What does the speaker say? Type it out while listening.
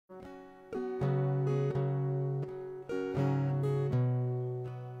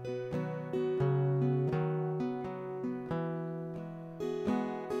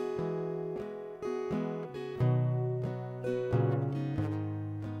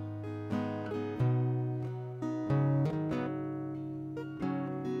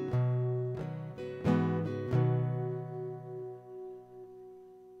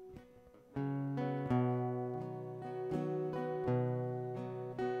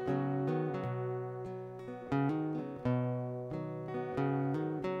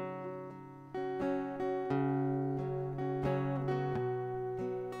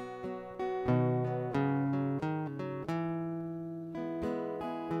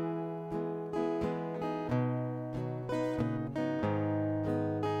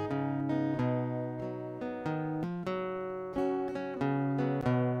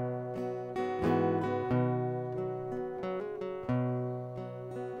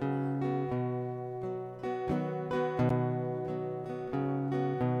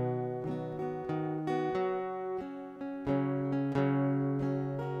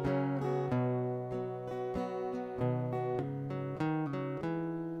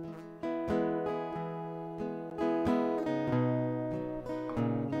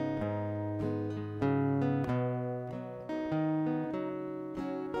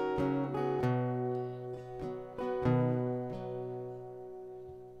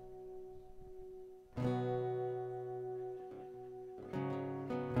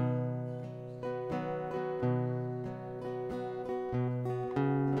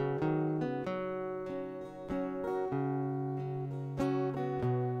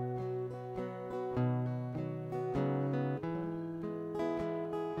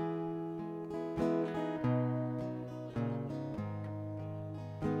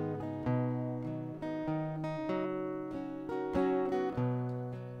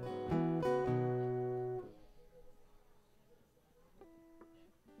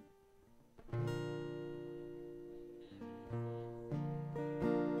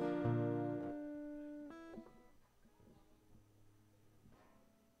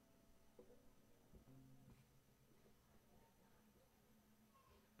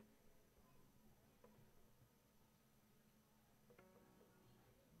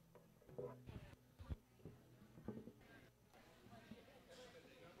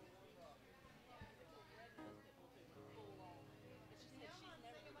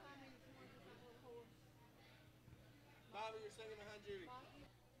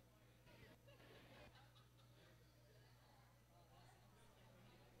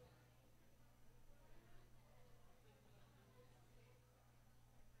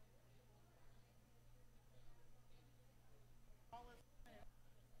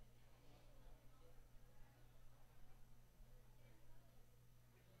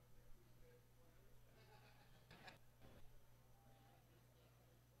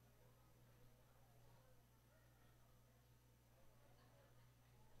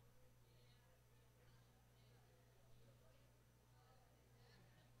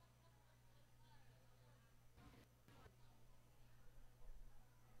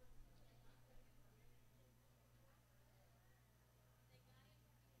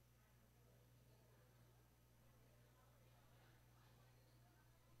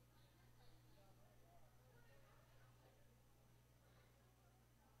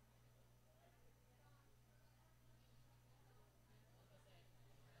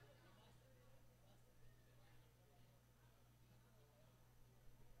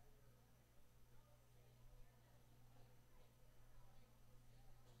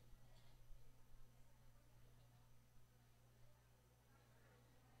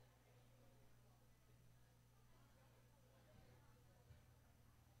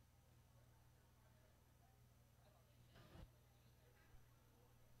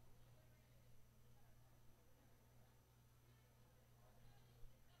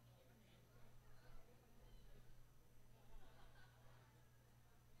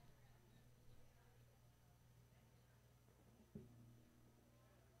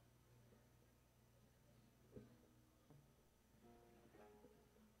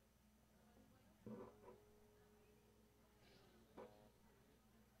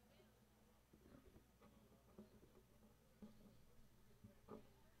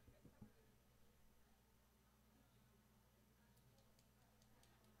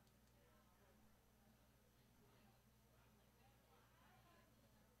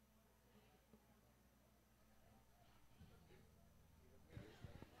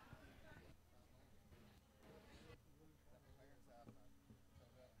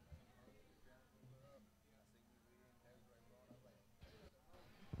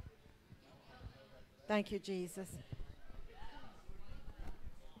Thank you, Jesus.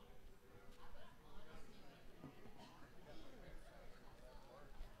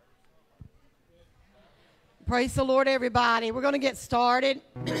 Praise the Lord, everybody. We're going to get started.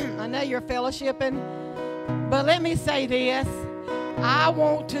 I know you're fellowshipping, but let me say this. I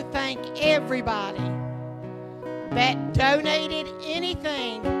want to thank everybody that donated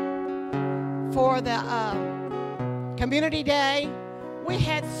anything for the Community Day. We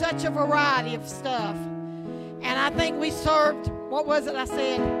had such a variety of stuff. And I think we served, what was it I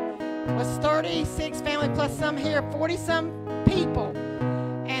said? Was 36 family plus some here, 40-some people.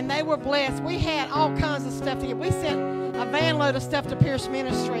 And they were blessed. We had all kinds of stuff to give. We sent a van load of stuff to Pierce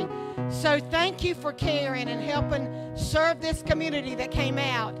Ministry. So thank you for caring and helping serve this community that came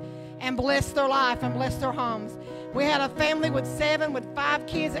out and bless their life and bless their homes. We had a family with 5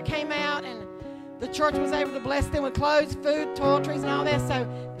 kids that came out, and the church was able to bless them with clothes, food, toiletries, and all that. So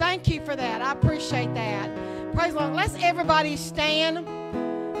thank you for that. I appreciate that. Praise the Lord. Let's everybody stand.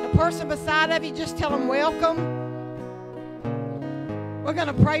 The person beside of you, just tell them welcome. We're going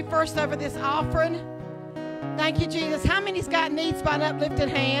to pray first over this offering. Thank you, Jesus. How many's got needs by an uplifted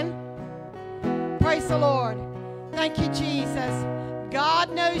hand? Praise the Lord. Thank you, Jesus.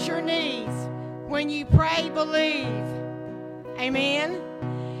 God knows your needs. When you pray, believe. Amen.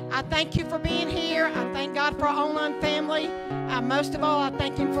 I thank you for being here. I thank God for our online family. Most of all, I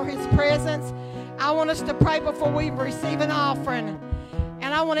thank Him for His presence. I want us to pray before we receive an offering.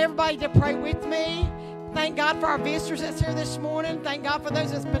 And I want everybody to pray with me. Thank God for our visitors that's here this morning. Thank God for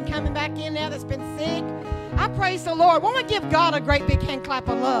those that's been coming back in now that's been sick. I praise the Lord. I want to give God a great big hand clap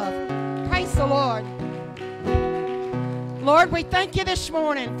of love. Praise the Lord. Lord, we thank you this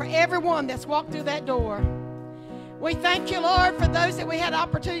morning for everyone that's walked through that door. We thank you, Lord, for those that we had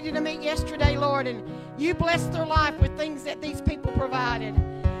opportunity to meet yesterday, Lord, and you blessed their life with things that these people provided.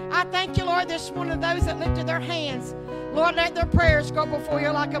 I thank you, Lord, this morning, those that lifted their hands. Lord, let their prayers go before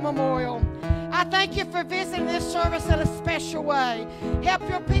you like a memorial. I thank you for visiting this service in a special way. Help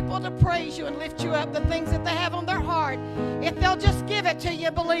your people to praise you and lift you up, the things that they have on their heart. If they'll just give it to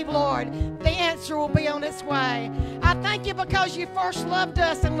you, believe, Lord, the answer will be on its way. I thank you because you first loved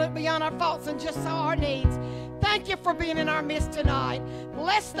us and looked beyond our faults and just saw our needs. thank you for being in our midst tonight.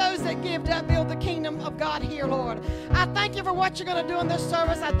 Bless those that give to build the kingdom of God here, Lord. I thank you for what you're going to do in this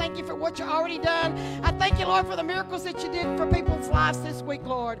service. I thank you for what you've already done. I thank you, Lord, for the miracles that you did for people's lives this week,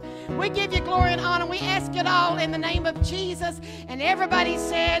 Lord. We give you glory and honor. We ask it all in the name of Jesus. And everybody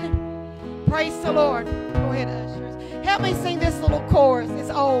said, praise the Lord. Go ahead, ushers. Help me sing this little chorus. It's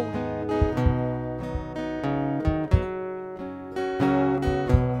old.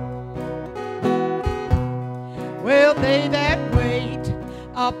 Well, they that wait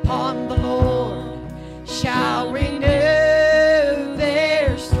upon the Lord shall renew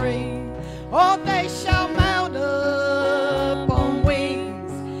their strength. Oh, they shall mount up on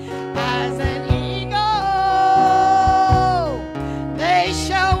wings as an eagle. They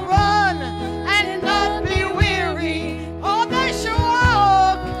shall run and not be weary. Oh, they shall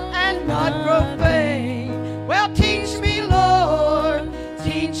walk and not grow faint. Well, teach me, Lord,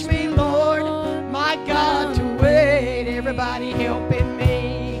 my God, to wait. Everybody helping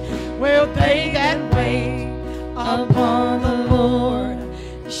me. Well, they that wait upon the Lord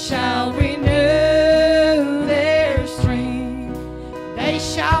shall renew their strength. They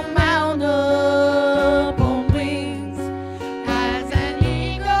shall mount up on wings as an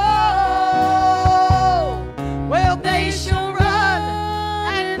eagle. Well, they shall run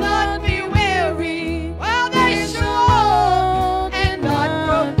and not be weary. Well, they shall walk and not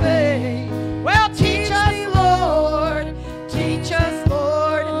grow faint. Well, teach us, Lord,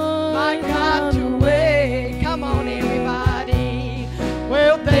 my God, to wait. Come on, everybody.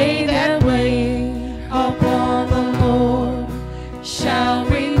 Well, they that wait upon the Lord shall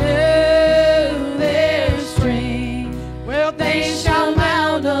renew their strength. Well, they shall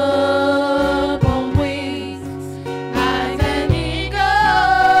mount up on wings as an eagle.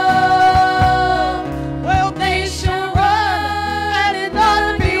 Well, they shall run and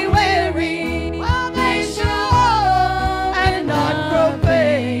not be weary. Well, they shall walk and not grow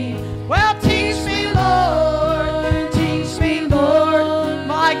faint. Well, teach me, Lord,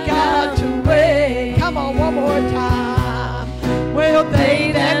 my God, to wait. Come on, one more time. Well,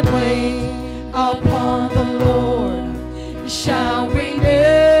 they that wait upon the Lord shall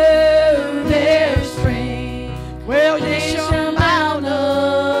renew their strength. Well, they shall mount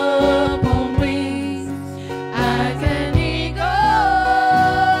up on wings as an eagle.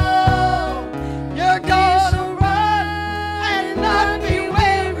 You're gonna run and not be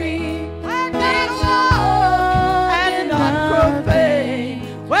weary. We're gonna walk and not grow faint.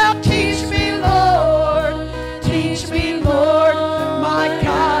 Well, teach me, Lord, my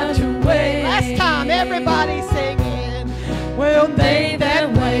God, to wait. Last time, everybody singing. Well, they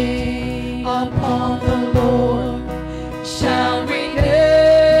that wait upon the Lord shall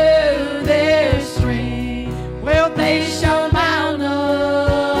renew their strength. Well, they shall mount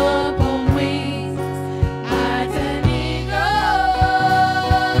up on wings as an eagle.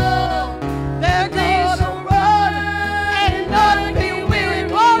 They're gonna run and not be weary.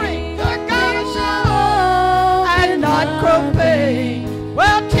 Glory. They're gonna shout and not grow faint.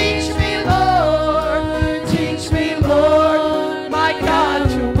 Well, teach me, Lord, my God,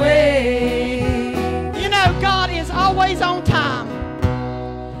 to wait. You know, God is always on time.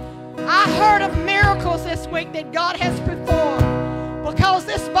 I heard of miracles this week that God has performed because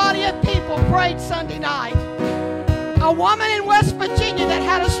this body of people prayed Sunday night. A woman in West Virginia that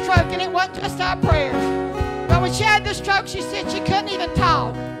had a stroke, and it wasn't just our prayers. But when she had the stroke, she said she couldn't even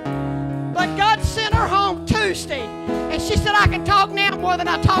talk. But God sent her home Tuesday, and she said, I can talk now more than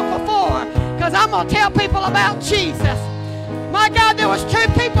I talked before because I'm going to tell people about Jesus. My God, there was 2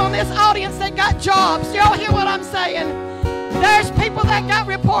 people in this audience that got jobs. Y'all hear what I'm saying? There's people that got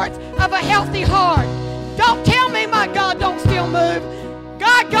reports of a healthy heart. Don't tell me my God don't still move.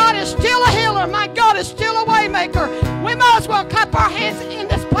 God is still a healer. My God is still a way maker. We might as well clap our hands in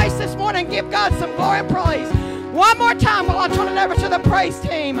this place this morning and give God some glory and praise. One more time while I turn it over to the praise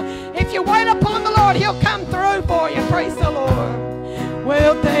team. If you wait upon the Lord, He'll come through for you. Praise the Lord.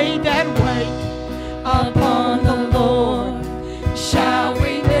 Well, they that wait upon the Lord shall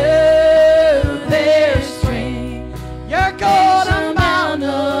renew their strength. You're gonna mount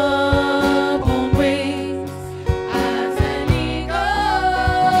up on wings as an eagle.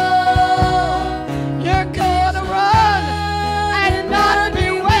 You're gonna run and not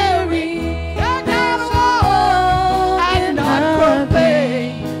be weary. You're gonna walk and not grow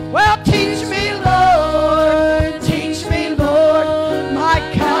faint. Well, teach me, Lord, my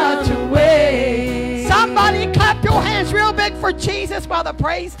God, to wait. Somebody clap your hands real big for Jesus while the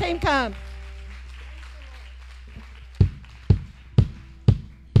praise team comes.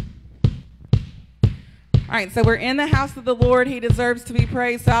 All right, so we're in the house of the Lord. He deserves to be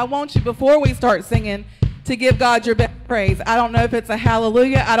praised. So I want you, before we start singing, to give God your best praise. I don't know if it's a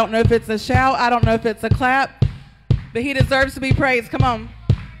hallelujah. I don't know if it's a shout. I don't know if it's a clap. But he deserves to be praised. Come on.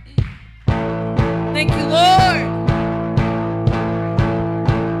 Thank you, Lord.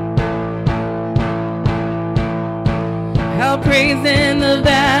 I'll praise in the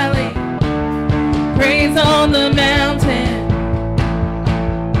valley, praise on the mountain.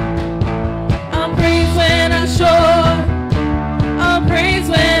 I'll praise when I'm sure, I'll praise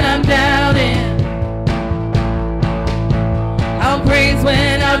when I'm doubting. I'll praise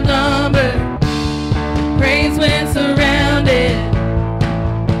when outnumbered, praise when surrounded.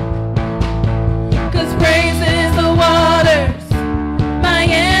 'Cause praise is the waters my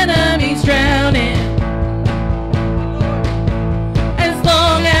enemies drowning. As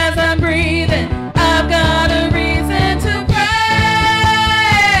long as I'm breathing, I've got a reason to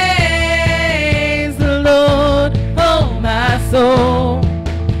praise the Lord, oh my soul.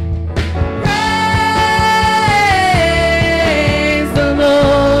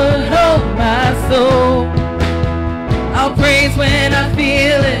 I'll praise when I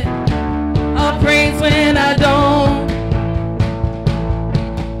feel it, I'll praise when I don't.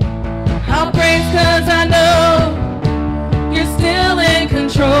 I'll praise 'cause I know you're still in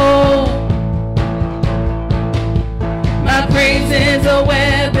control. My praise is a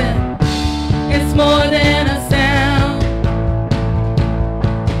weapon, it's more than a sound.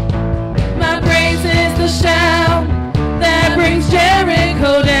 My praise is the shout that brings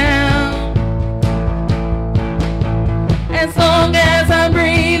Jericho down. As long as I'm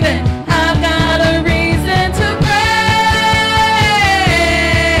breathing, I've got a reason to praise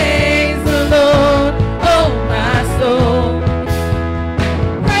the Lord, oh my soul.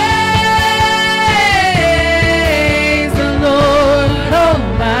 Praise the Lord, oh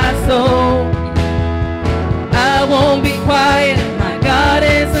my soul. I won't be quiet, my God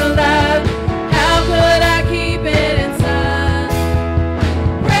is alive. How could I keep it inside?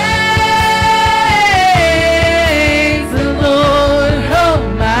 Praise the Lord, oh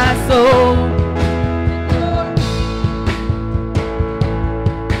my soul.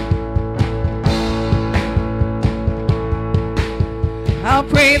 I'll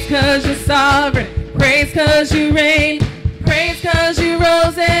praise 'cause you're sovereign, praise 'cause you reign, praise 'cause you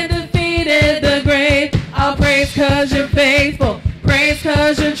rose and defeated the grave. I'll praise 'cause you're faithful, praise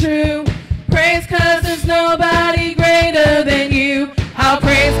 'cause you're true, praise 'cause there's nobody greater than you. I'll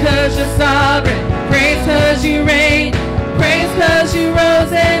praise 'cause you're sovereign, praise 'cause you reign, praise 'cause you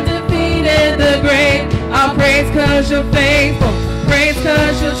rose and defeated the grave. I'll praise 'cause you're faithful, praise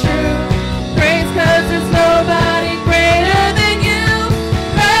 'cause you're true, praise 'cause there's nobody greater than you.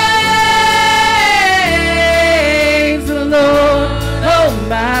 Praise the Lord, oh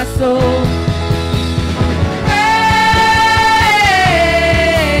my soul.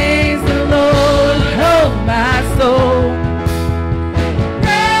 Praise the Lord, oh my soul.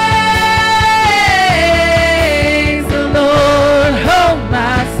 Praise the Lord, oh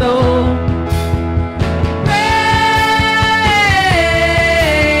my soul.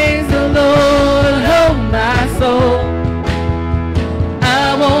 Praise the Lord, oh my soul.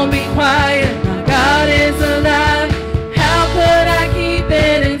 I won't be quiet, my God is alive. How could I keep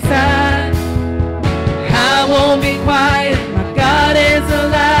it inside? I won't be quiet, my God is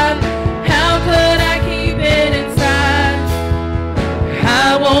alive. How could I keep it inside? I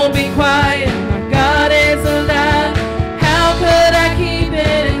won't be quiet, my God is alive. How could I keep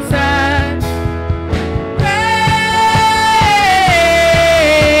it inside?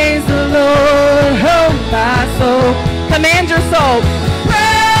 Praise the Lord, oh my soul. Command your soul.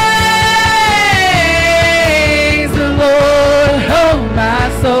 Praise the Lord, oh my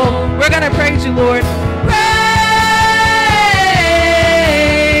soul. We're going to praise you, Lord. Praise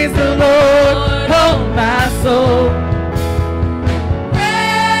the Lord, oh my soul.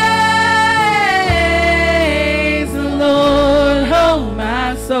 Praise the Lord, oh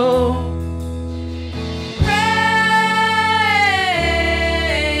my soul.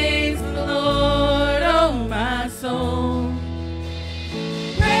 Praise the Lord, oh my soul.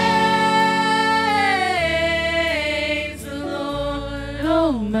 Praise the Lord,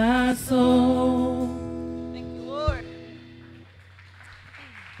 oh my soul. Thank you, Lord.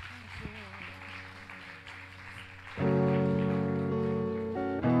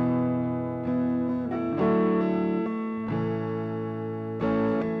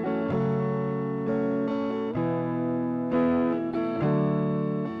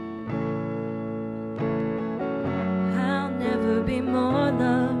 I'll never be more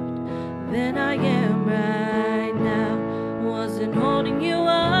loved than I am right now. Wasn't holding you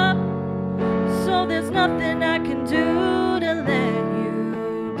up, so there's nothing I can do to let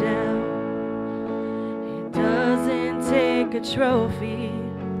you down. a trophy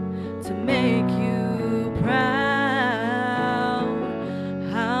to make you proud.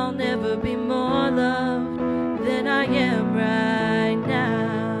 I'll never be more loved than I am right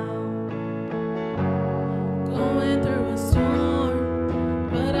now. Going through a storm,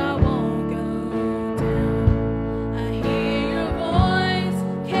 but I won't go down. I hear your voice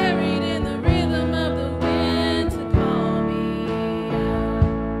carried in the rhythm of the wind to call me out.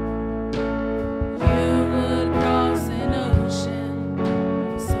 You would cross an ocean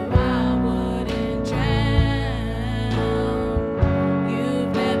so I wouldn't drown.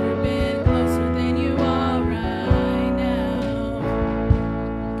 You've never been closer than you are right now.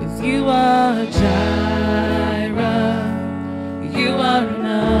 'Cause you are Jireh, you are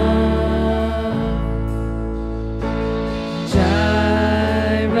enough.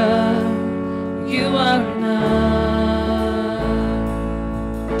 Jireh, you are enough.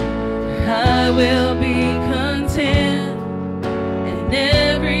 I will be content in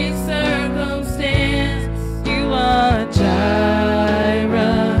every circumstance. You are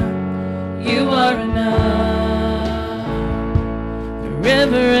Jireh, you are enough.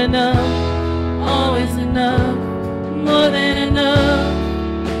 Forever enough, always enough, more than enough.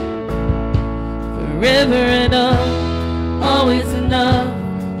 Forever enough, always enough,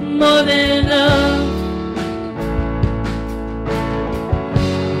 more than enough.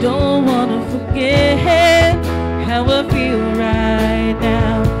 Don't wanna forget how I feel right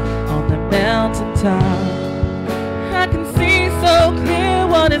now on the mountaintop. I can see so clear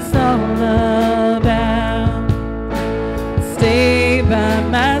what it's all about. Stay by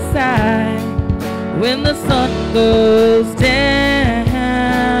my side when the sun goes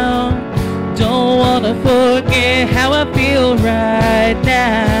down. Don't wanna forget how I feel right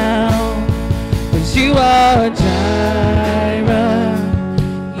now. 'Cause you are Jireh,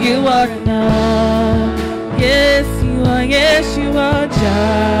 you are enough. Yes, you are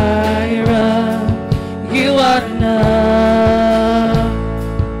Jireh, you are enough.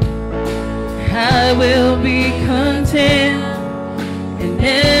 I will be content in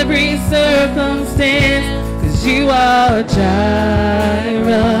every circumstance, 'cause you are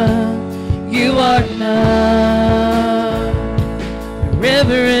Jireh, you are enough.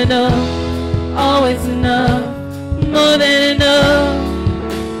 Forever enough, always enough, more than enough.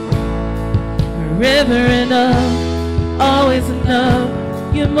 Forever enough, always enough,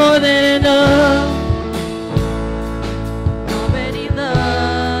 you're more than enough. Already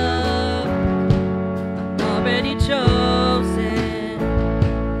loved, I'm already chosen.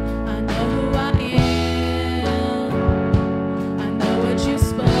 I know who I am. I know what you've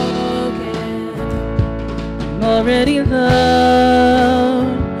spoken. I'm already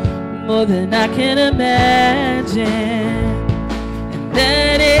loved more than I can imagine. And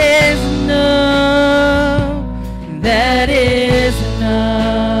that is enough. That is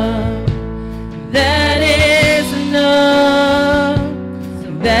enough. That is enough.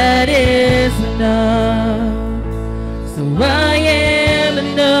 That is enough. So I am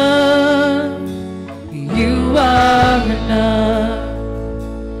enough. You are enough.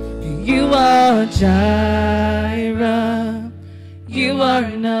 You are Jireh. You are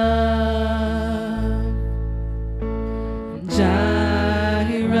enough.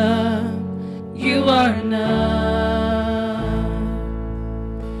 Jireh, you are enough.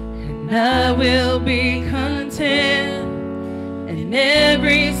 And I will be content in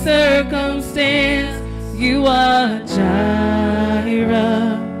every circumstance. You are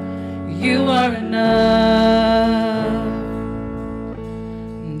Jireh, you are enough.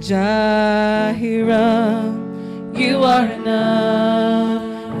 Jireh, you are enough.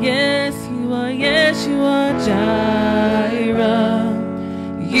 Yes, you are Jireh,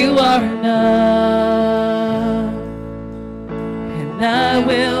 you are enough. And I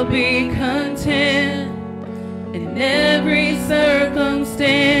will be content in every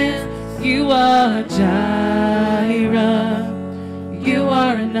circumstance. You are Jireh, you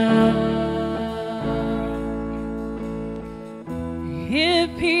are enough. If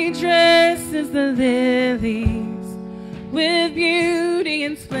he dresses the lilies with beauty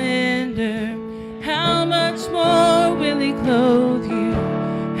and splendor, how much more will he clothe you?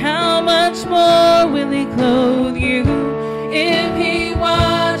 How much more will he clothe you? If he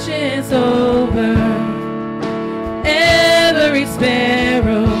watches over every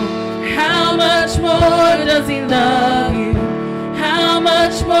sparrow, how much more does he love you? How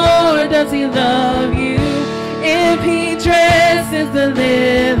much more does he love you? If he dresses the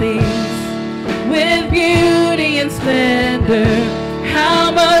lilies with beauty and splendor,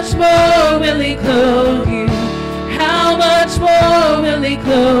 how much more will he clothe you? How much more will he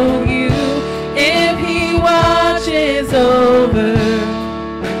clothe you? If he watches over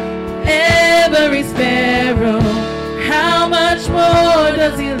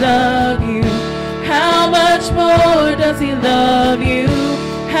does he love you? How much more does he love you?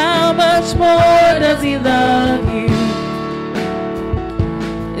 How much more does he love you?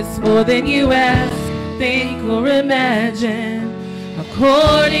 It's more than you ask, think, or imagine,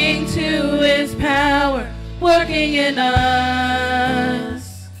 according to his power working in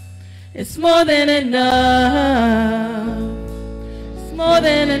us. It's more than enough. It's more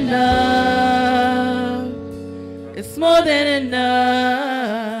than enough. It's more than enough.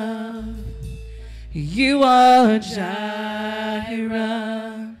 You are Jireh.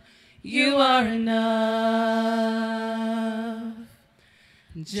 You are enough.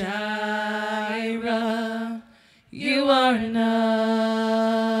 Jireh. You are enough.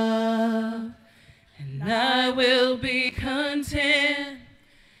 And I will be content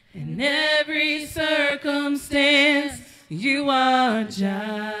in every circumstance. You are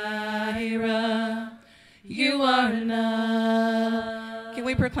Jireh. You are enough. Can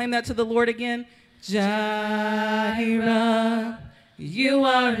we proclaim that to the Lord again? Jireh, you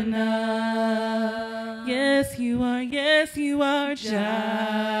are enough. Yes, you are. Yes, you are. Jireh,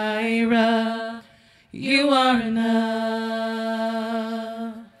 you are enough.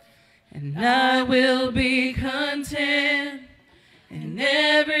 And I will be content in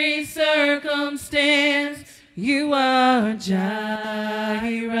every circumstance. You are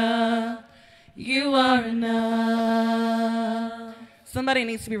Jireh. You are enough. Somebody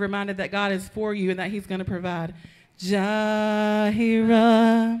needs to be reminded that God is for you and that he's going to provide. Jireh,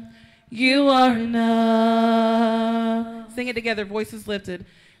 you are enough. Sing it together, voices lifted.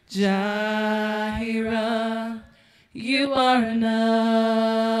 Jireh, you are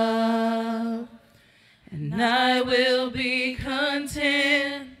enough. And I will be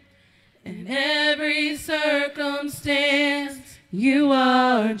content in every circumstance. You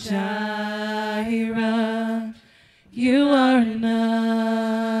are Jireh. You are enough.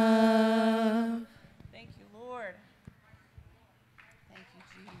 Thank you, Lord. Thank you,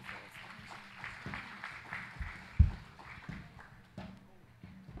 Jesus.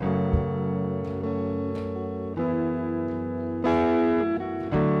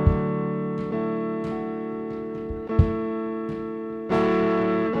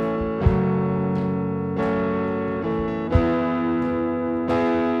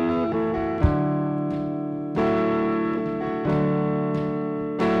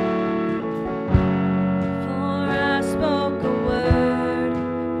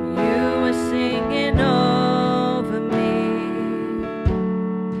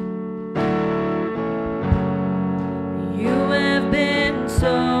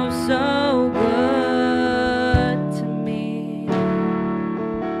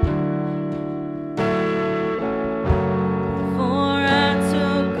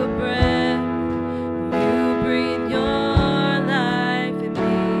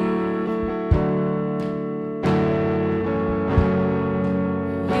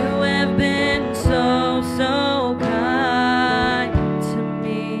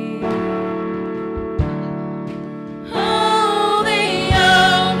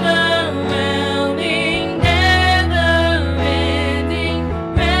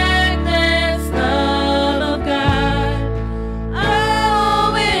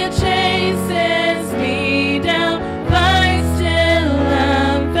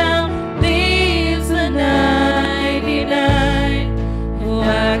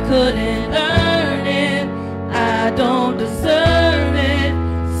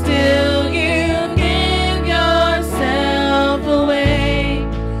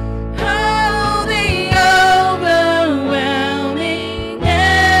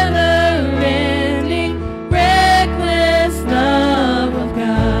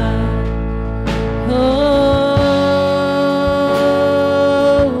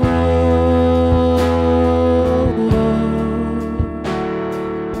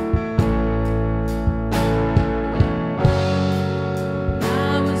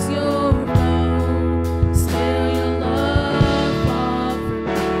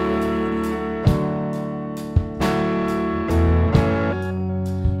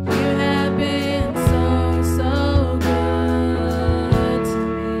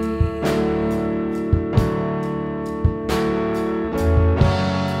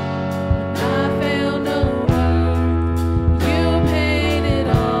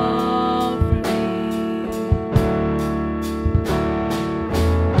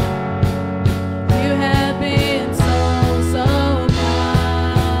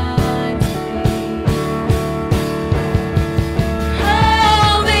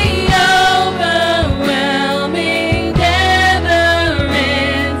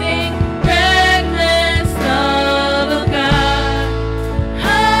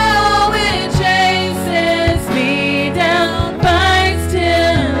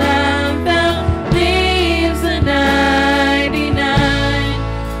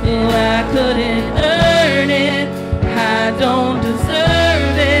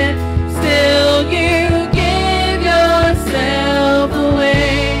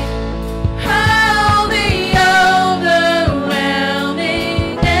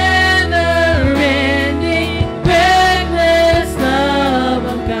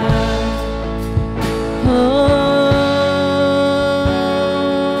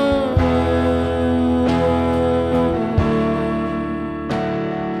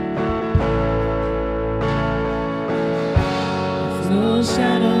 No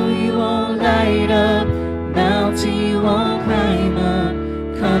shadow you won't light up, mountain you won't climb up,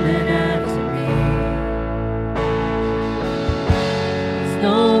 coming after me. There's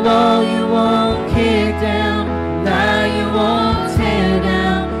no wall you won't kick down, lie you won't tear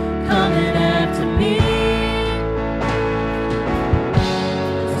down, coming after me.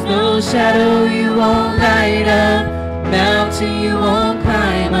 There's no shadow you won't light up, mountain you won't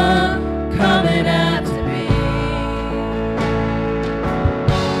climb up, coming after me.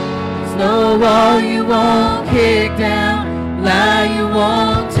 There's no wall you won't kick down, lie you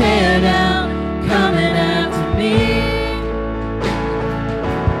won't tear down, coming after me.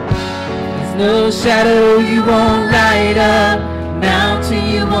 There's no shadow you won't light up, mountain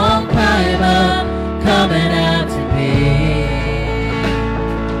you won't climb up, coming after me.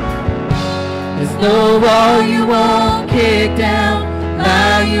 There's no wall you won't kick down,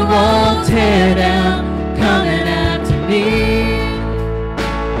 lie you won't tear down, coming after me.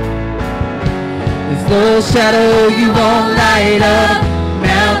 There's no shadow you won't light up,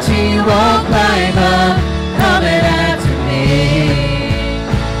 mountain you won't climb up, coming after me.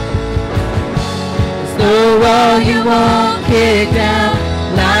 There's no wall you won't kick down,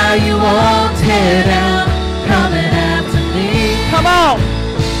 lie you won't tear down, coming after me. Come on!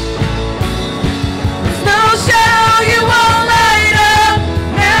 Shadow you won't light up,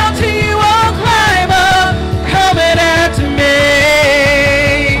 mountain you won't climb up, coming after me.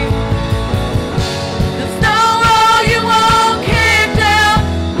 There's no wall you won't kick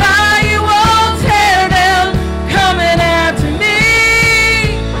down, lie you won't tear down, coming after me.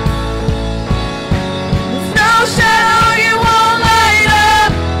 There's no shadow you won't light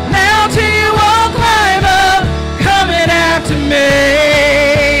up, mountain you won't climb up, coming after me.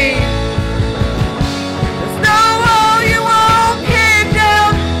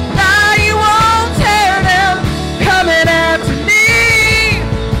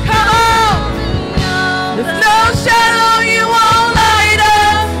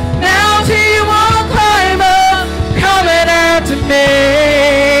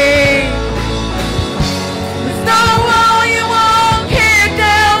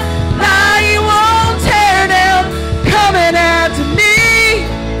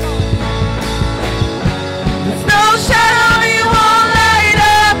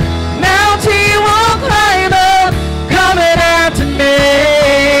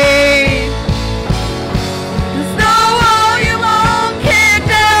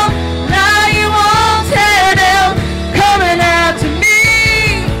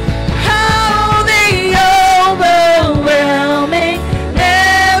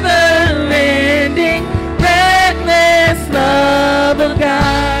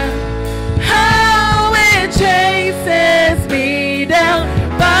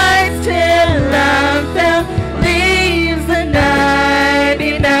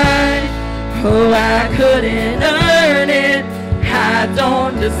 Oh, I couldn't earn it, I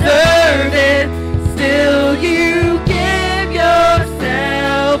don't deserve it, still you give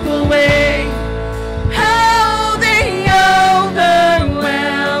yourself away. How the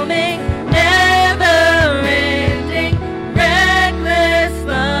overwhelming, never-ending, reckless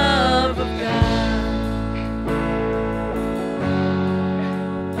love of God.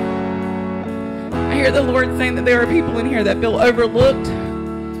 I hear the Lord saying that there are people in here that feel overlooked.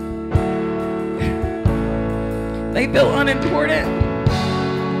 They feel unimportant.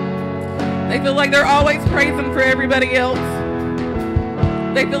 They feel like they're always praising for everybody else.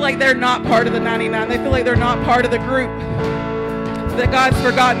 They feel like they're not part of the 99. They feel like they're not part of the group, that God's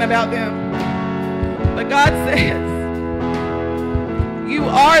forgotten about them. But God says, you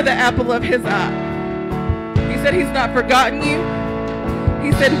are the apple of his eye. He said he's not forgotten you.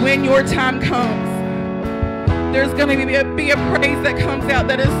 He said when your time comes, there's going to be a praise that comes out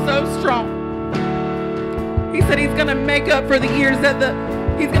that is so strong. He said he's going to make up for the years that the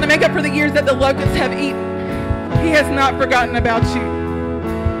locusts have eaten. He has not forgotten about you.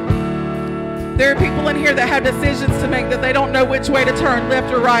 There are people in here that have decisions to make that they don't know which way to turn,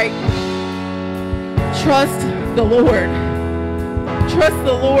 left or right. Trust the Lord. Trust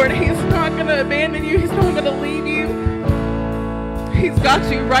the Lord. He's not going to abandon you. He's not going to leave you. He's got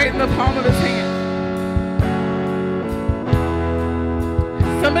you right in the palm of his hand.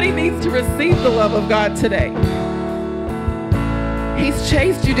 Somebody needs to receive the love of God today. He's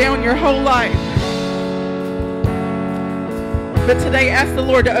chased you down your whole life. But today, ask the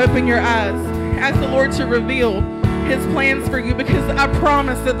Lord to open your eyes. Ask the Lord to reveal his plans for you, because I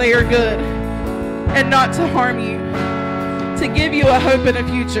promise that they are good and not to harm you, to give you a hope and a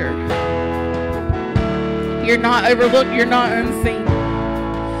future. You're not overlooked. You're not unseen.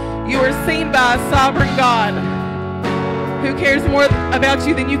 You are seen by a sovereign God. who cares more about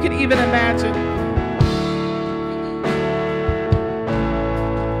you than you could even imagine.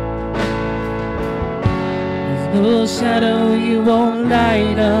 There's no shadow you won't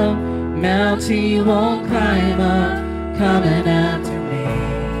light up, mountain you won't climb up, coming after me.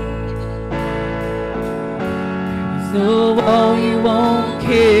 There's no wall you won't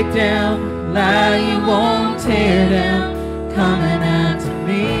kick down, lie you won't tear down, coming after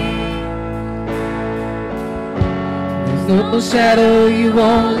me. There's no shadow you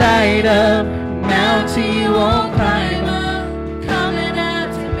won't light up, mountain you won't climb up, coming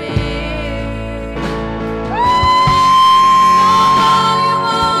after me. No wall you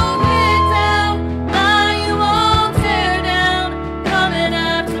won't kick down, lie you won't tear down, coming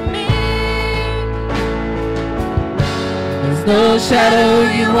after me. There's no shadow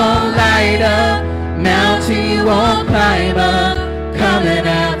you won't light up, mountain you won't climb up, coming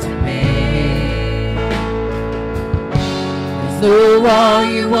after me. There's no wall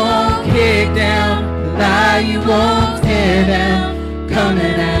you won't kick down, lie you won't tear down,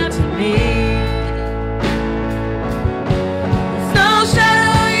 coming after me. There's no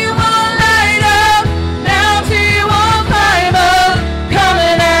shadow you won't light up, mountain you won't climb up,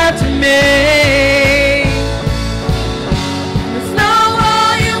 coming after me. There's no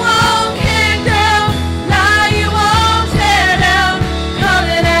wall you won't kick down, lie you won't tear down,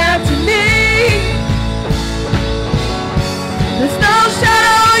 coming after me. There's no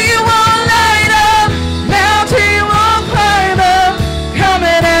shadow you won't light up, mountain you won't climb up,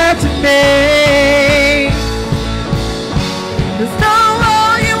 coming after me. There's no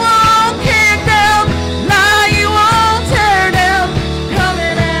wall you won't kick down, lie you won't tear down,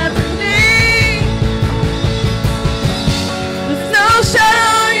 coming after me. There's no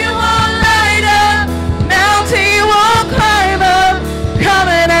shadow you won't light up, mountain you won't climb up,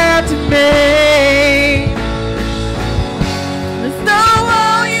 coming after me. There's no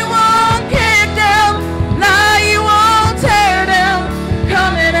wall you won't kick down, lie you won't tear down,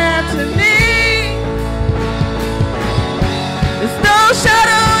 coming after me. There's no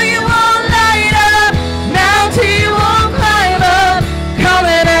shadow you won't light up, mountain you won't climb up,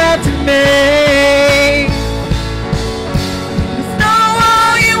 coming after me. There's no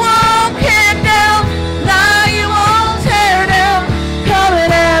wall you won't kick down, lie you won't tear down,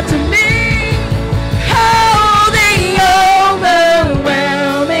 coming after me. Oh, the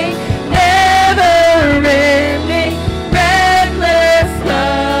overwhelming, never-ending, reckless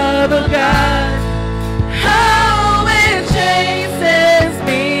love of God. Oh, it chases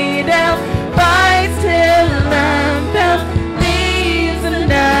me down, fights till I'm found, leaves the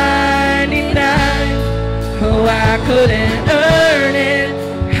 99. Oh, I couldn't earn it,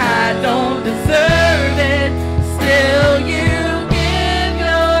 I don't deserve it, still you give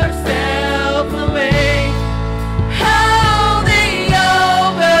yourself away. Oh, the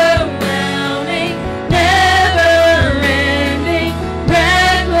overwhelming, never-ending,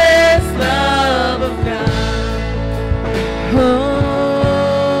 reckless love of God.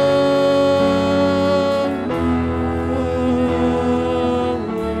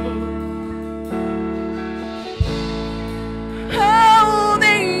 Oh,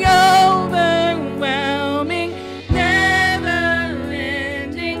 the overwhelming,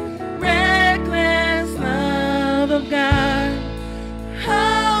 never-ending, reckless love of God.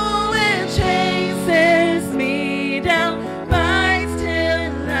 Oh, it chases me down, fights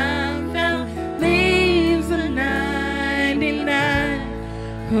till I'm found, leaves the 99.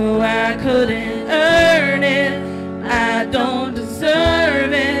 Oh, I couldn't earn it, I don't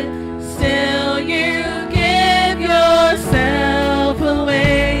deserve it, still you give yourself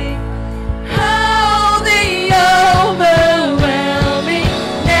away. Oh, the overwhelming,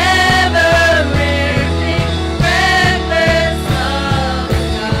 never-ending, reckless love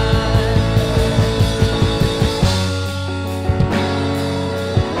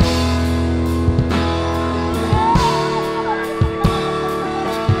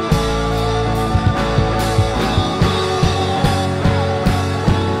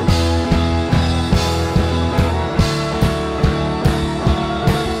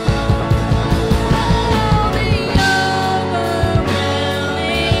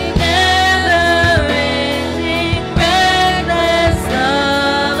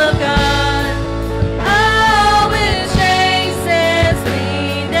of God.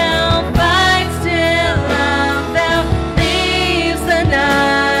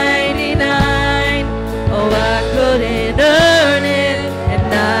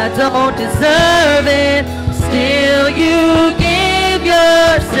 don't deserve it, still you give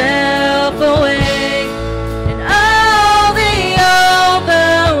yourself away. And all the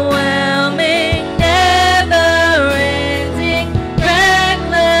overwhelming, never-ending,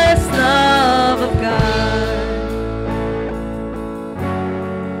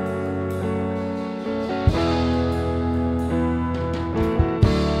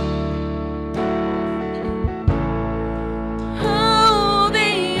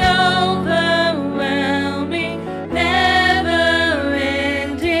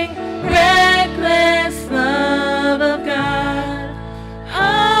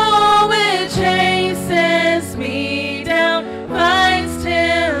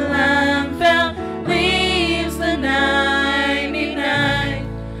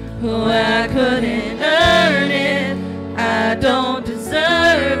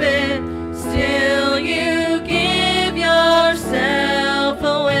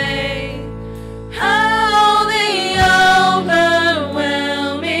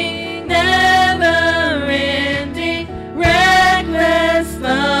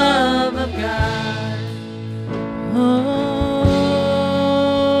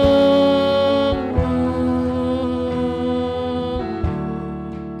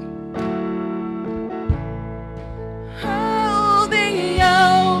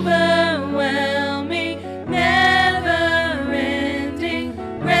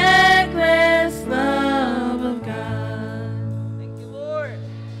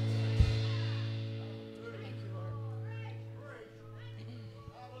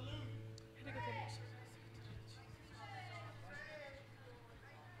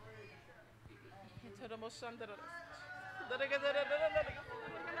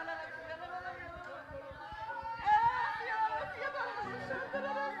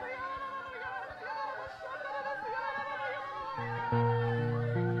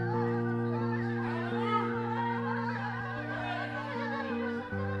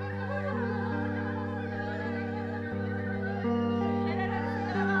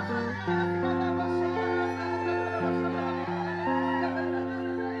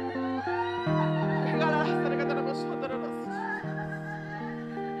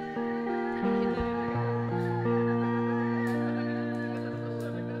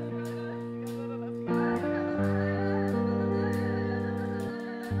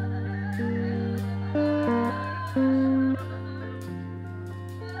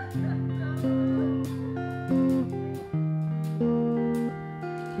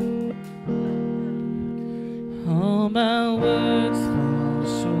 All my words fall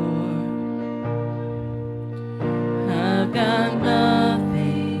short. I've got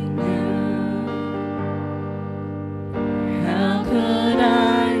nothing new. How could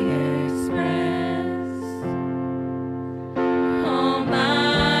I express all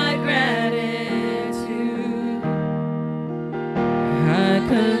my gratitude? I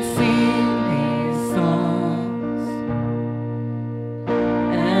could sing these songs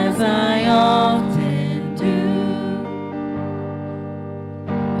as I often do.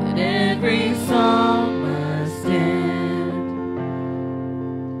 Every song must end,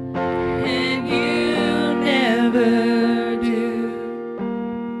 and you never do.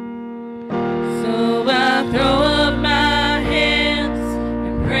 So I throw up my hands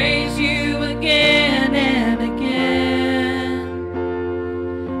and praise you again and again.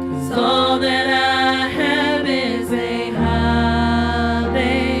 'Cause all that I have is a hallelujah.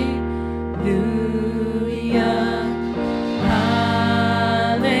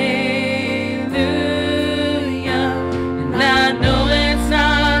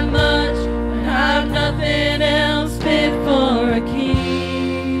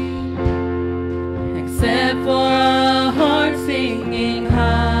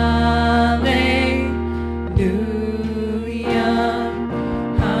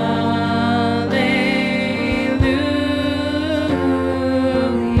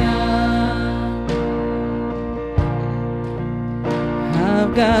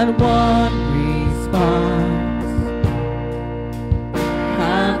 I've got one response.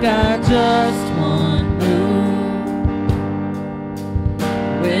 I've got just one move.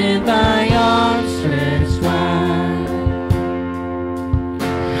 With my arms stretched wide,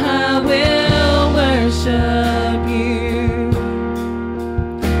 I will worship you.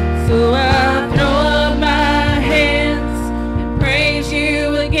 So I throw up my hands and praise you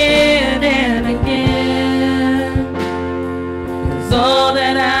again and again. 'Cause all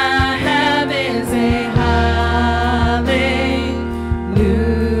that I have is a hallelujah,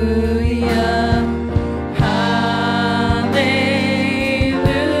 hallelujah.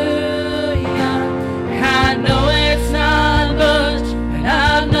 I know it's not much, but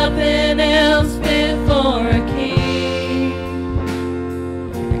I've nothing else fit for a king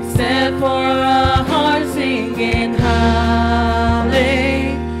except for a heart singing hallelujah.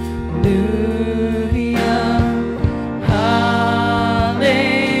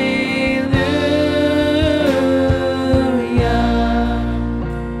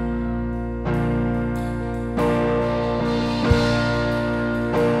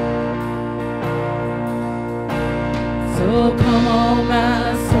 So come on, my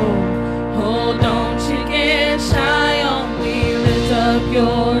soul, oh, don't you get shy on me, lift up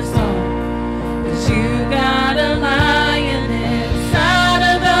your song, 'cause you got a lion inside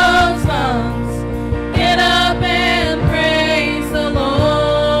of those lungs. Get up and praise the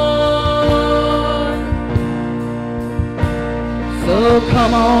Lord. So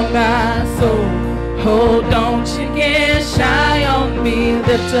come on, my soul, oh, don't you get shy on me,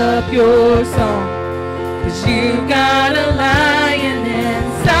 lift up your song, 'cause you got a lion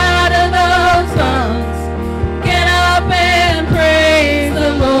inside of those lungs. Get up and praise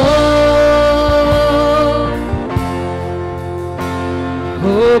the Lord.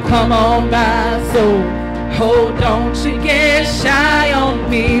 Oh, come on, my soul, oh, don't you get shy on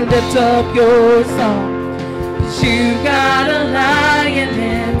me, lift up your song, 'cause you got a lion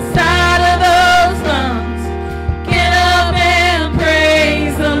inside of those lungs. Get up and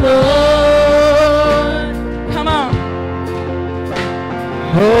praise the Lord.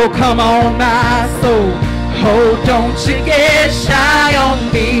 Oh, come on, my soul, oh, don't you get shy on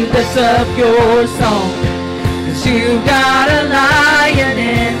me, lift up your song, 'cause you got a lion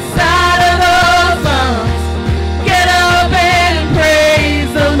inside of those lungs. Get up and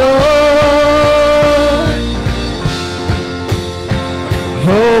praise the Lord.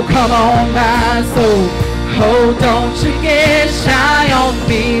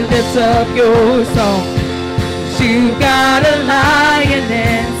 me, lift up your song. You've got a lion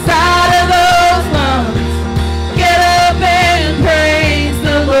inside of those lungs. Get up and praise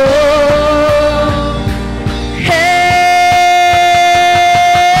the Lord. Hey.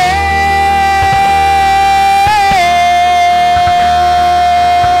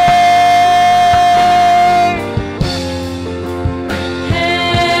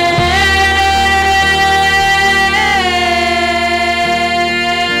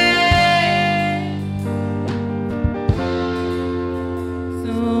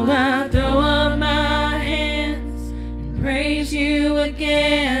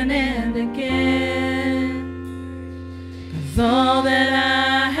 All that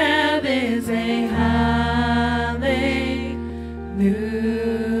I have is a hallelujah,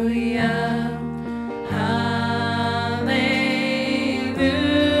 hallelujah.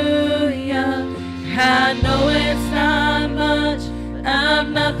 I know it's not much, but I've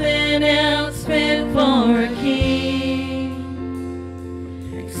nothing else fit for a king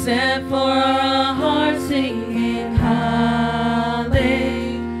except for a heart singing hallelujah.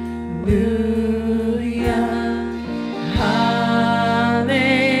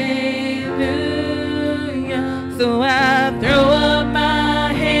 So I throw up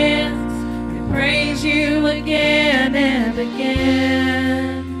my hands and praise you again and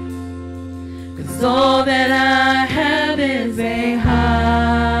again. 'Cause all that I have is a hallelujah,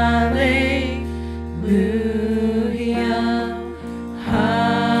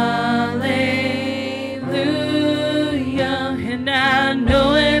 hallelujah. And I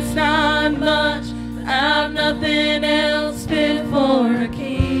know it's not much, but I've nothing else fit for a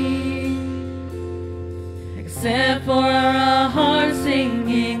king except for a heart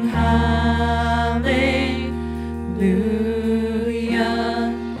singing hallelujah,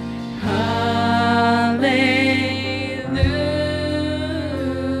 hallelujah.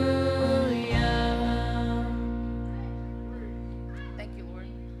 Thank you, Lord.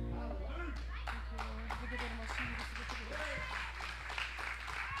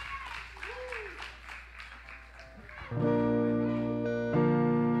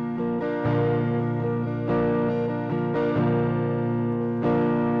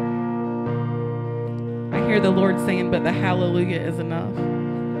 I hear the Lord saying, but the hallelujah is enough.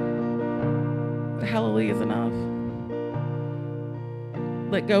 The hallelujah is enough.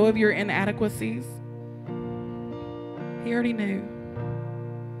 Let go of your inadequacies. He already knew.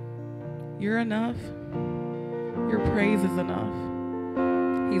 You're enough. Your praise is enough.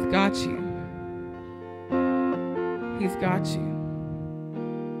 He's got you. He's got you.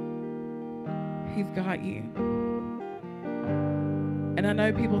 He's got you. And I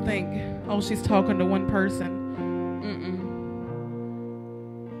know people think, oh, she's talking to one person.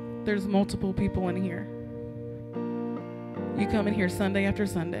 There's multiple people in here. You come in here Sunday after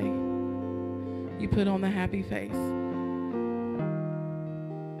Sunday. You put on the happy face.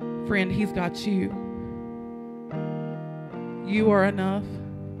 Friend, he's got you. You are enough.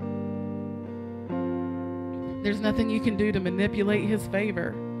 There's nothing you can do to manipulate his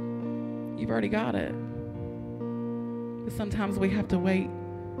favor. You've already got it. But sometimes we have to wait.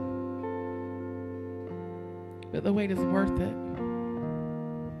 But the wait is worth it.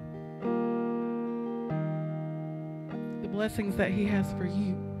 The blessings that he has for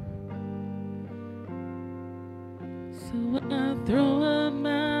you. So I throw up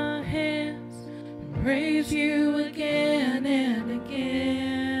my hands and praise you again and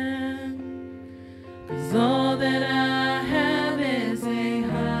again. 'Cause all that I have is a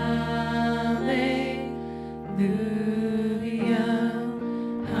hallelujah.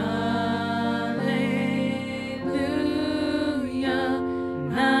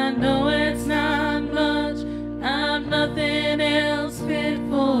 I know it's not much, I'm nothing else fit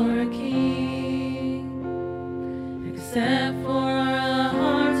for a king except for a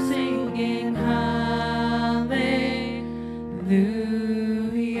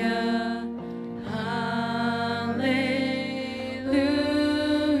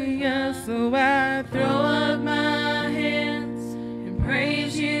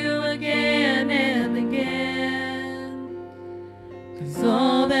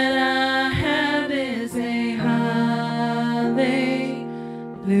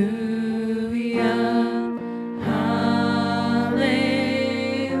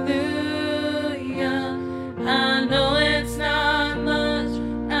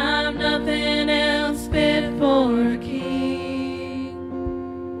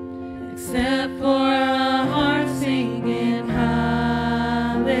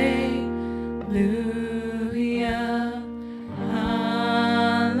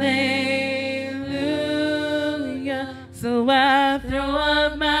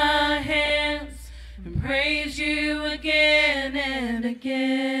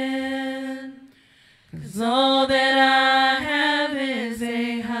again. 'Cause all that I have is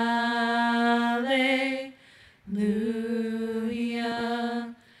a hallelujah,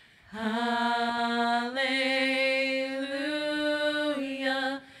 hallelujah.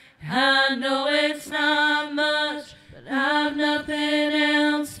 I know it's not much, but I've nothing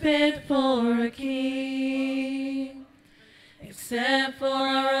else fit for a king, except for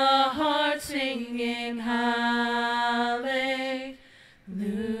a heart singing hallelujah,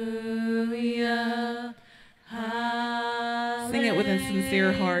 hallelujah. Sing it with a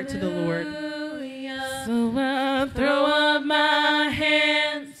sincere heart to the Lord. So I throw up my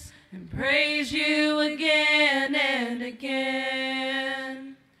hands and praise you again and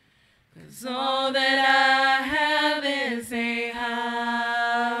again. 'Cause all that I have is a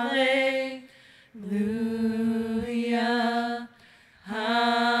hallelujah,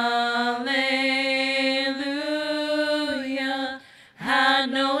 hallelujah. I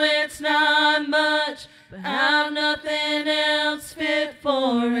know it's not much, but I've nothing else fit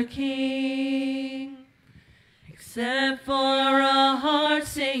for a king, except for a heart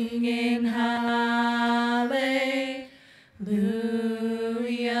singing hallelujah.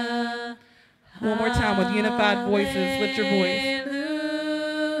 One more time with unified voices. Lift your voice.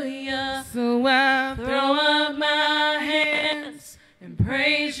 Hallelujah. So I throw up my hands and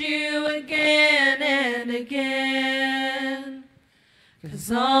praise you again and again.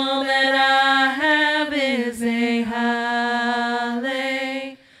 'Cause all that I have is a hallelujah,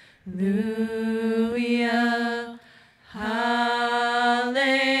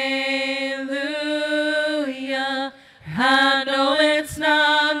 hallelujah. I know it's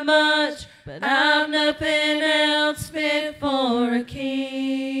not much, but I've nothing else fit for a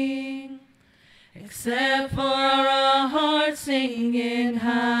king, except for a heart singing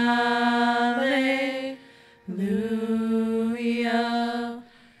hallelujah,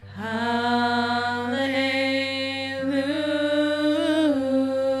 hallelujah.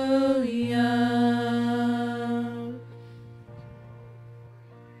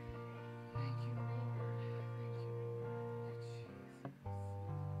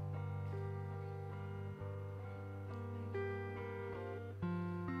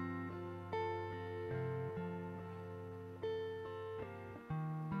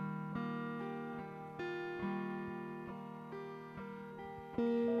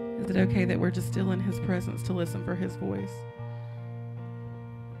 Is it okay that we're just still in his presence to listen for his voice?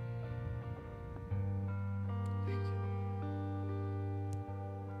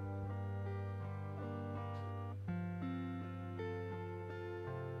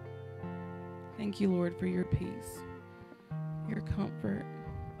 Thank you, Lord, for your peace, your comfort.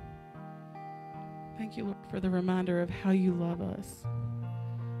 Thank you, Lord, for the reminder of how you love us,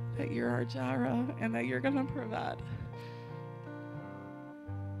 that you're our Jireh and that you're going to provide,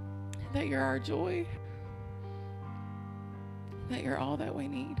 that you're our joy, that you're all that we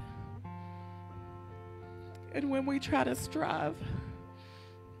need. And when we try to strive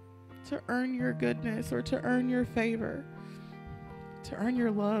to earn your goodness or to earn your favor, to earn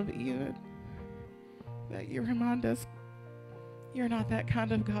your love even, that you remind us you're not that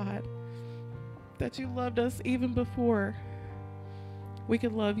kind of God, that you loved us even before we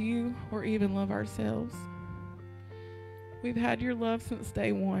could love you or even love ourselves. We've had your love since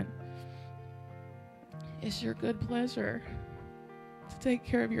day one. It's your good pleasure to take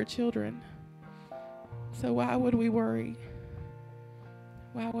care of your children. So why would we worry?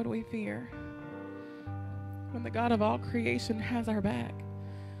 Why would we fear? When the God of all creation has our back,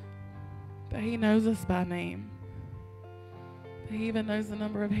 that he knows us by name, that he even knows the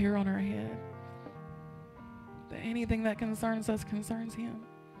number of hair on our head, that anything that concerns us concerns him.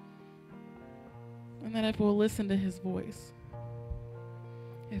 And that if we'll listen to his voice,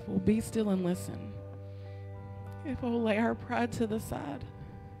 if we'll be still and listen, if we'll lay our pride to the side,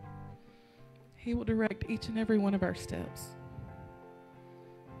 he will direct each and every one of our steps.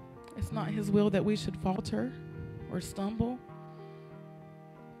 It's not his will that we should falter or stumble.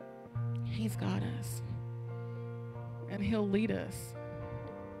 He's got us, and he'll lead us.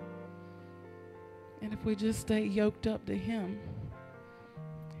 And if we just stay yoked up to him,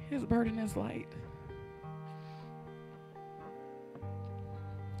 his burden is light.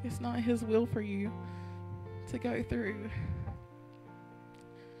 It's not his will for you to go through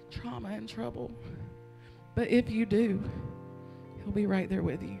trauma and trouble. But if you do, he'll be right there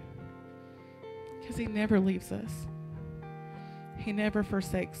with you. Because he never leaves us. He never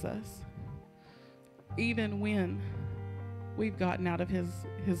forsakes us. Even when we've gotten out of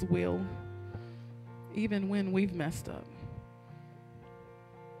his will. Even when we've messed up.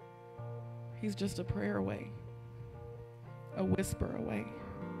 He's just a prayer away. A whisper away.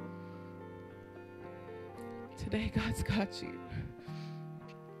 Today, God's got you.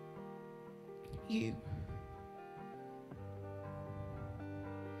 You.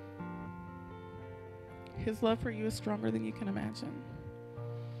 His love for you is stronger than you can imagine.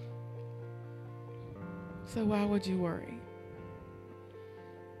 So why would you worry?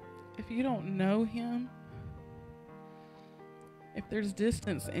 If you don't know him, if there's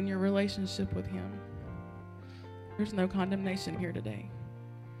distance in your relationship with him, there's no condemnation here today.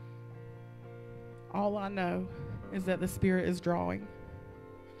 All I know is that the Spirit is drawing.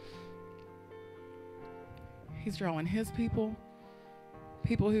 He's drawing his people.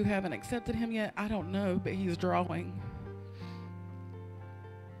 People who haven't accepted him yet, I don't know, but he's drawing.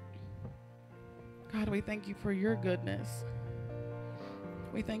 God, we thank you for your goodness.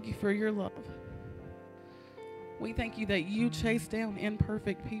 We thank you for your love. We thank you that you chase down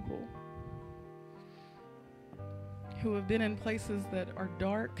imperfect people who have been in places that are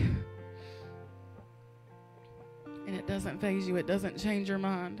dark, and it doesn't faze you. It doesn't change your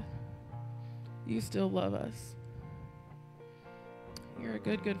mind. You still love us. You're a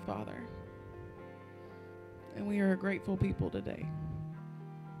good, good Father. And we are a grateful people today.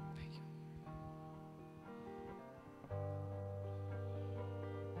 Thank you.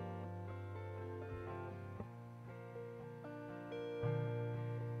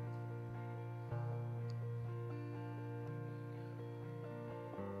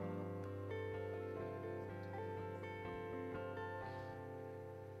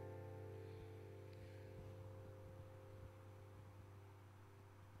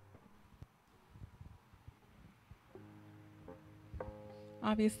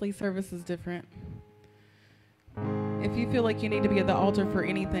 Obviously, service is different. If you feel like you need to be at the altar for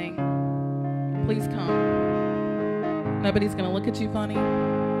anything, please come. Nobody's going to look at you funny.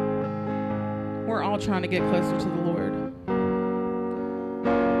 We're all trying to get closer to the Lord.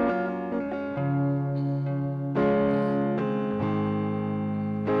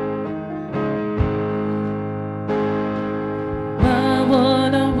 Why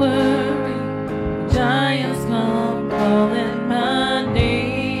would I worry? Giants come calling my name.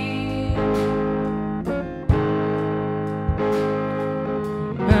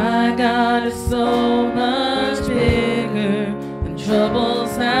 My God is so much bigger than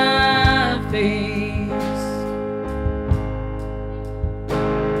troubles I face.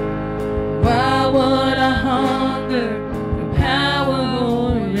 Why would I hunger for power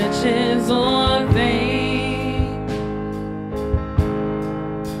or riches or fame?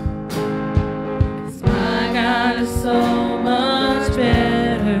 'Cause my God is so much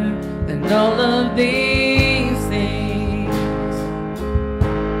better than all of these things.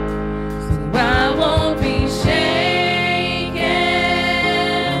 So I won't be shaken.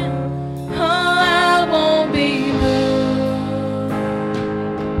 Oh, I won't be moved.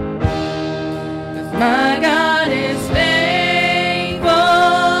 'Cause my God is faithful.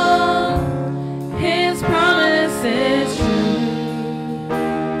 His promise is true.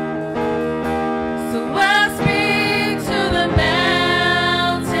 So I speak to the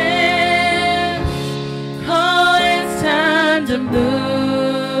mountains. Oh, it's time to move.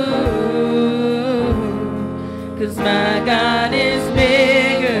 'Cause my God is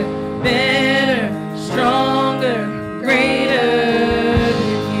bigger, better, stronger, greater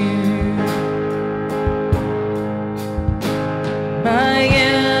than you. My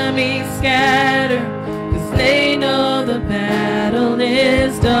enemies scatter, 'cause they know the battle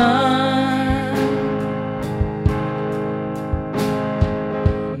is done.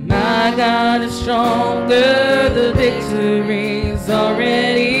 My God is stronger, the victory's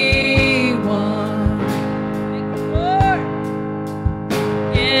already won.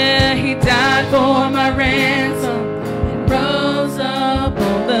 Yeah, he died for my ransom and rose up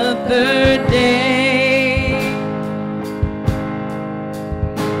on the third day.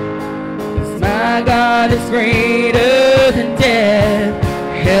 'Cause my God is greater than death,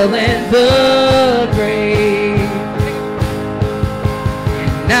 hell, and the grave.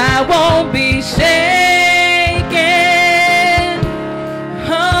 And I won't be shaken.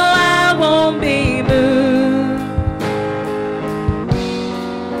 Oh, I won't be moved.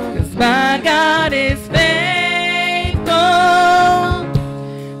 'Cause my God is faithful.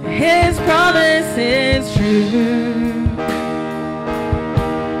 His promise is true.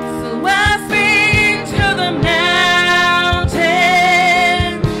 So I speak to the mountain.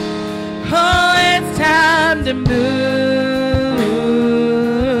 Oh, it's time to move.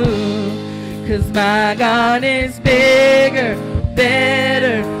 'Cause my God is bigger,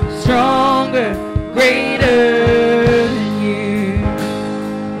 better, stronger, greater than you.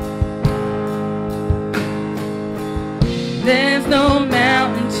 There's no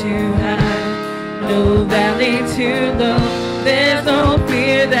mountain too high, no valley too low. There's no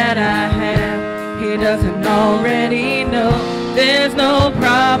fear that I have He doesn't already know. There's no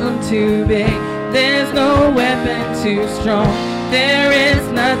problem too big. There's no weapon too strong. There is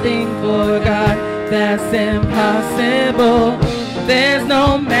nothing for God that's impossible. There's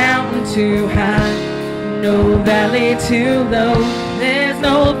no mountain too high, no valley too low. There's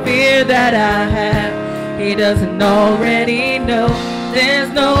no fear that I have He doesn't already know.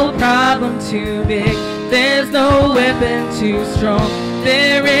 There's no problem too big. There's no weapon too strong.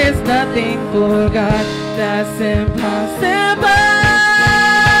 There is nothing for God that's impossible.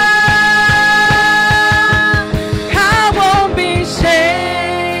 I won't be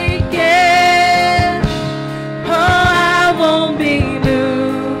shaken. Oh, I won't be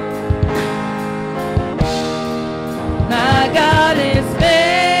moved. My God is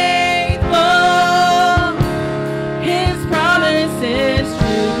faithful. His promise is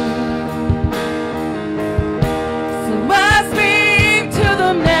true. So I speak to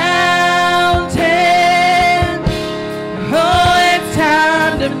the mountain. Oh, it's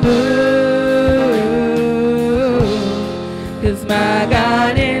time to move. 'Cause my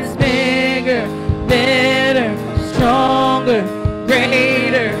God is bigger, better, stronger,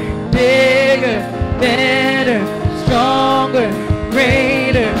 greater, bigger, better, stronger,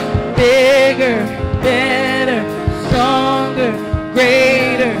 greater, bigger, better, stronger,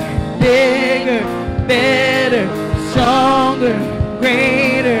 greater, bigger, better, stronger,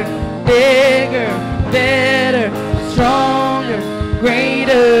 greater, bigger, better, stronger,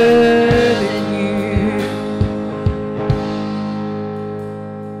 greater than you.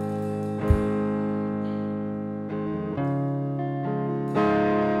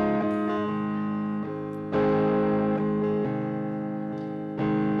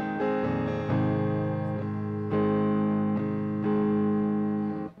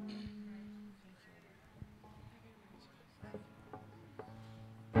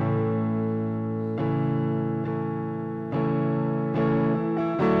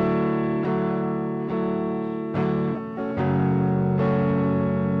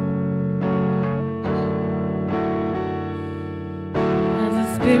 As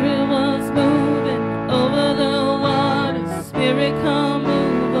the Spirit was moving over the waters, Spirit, come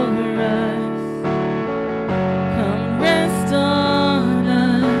move over us. Come rest on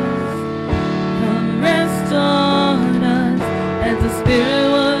us. Come rest on us. As the Spirit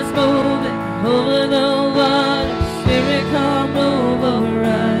was moving over the waters, Spirit, come move over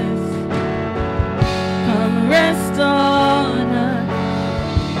us. Come rest on us.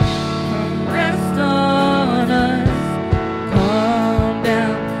 Come rest on us. Calm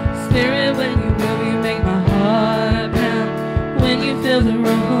down, Spirit, when you move, you make my heart pound. When you fill the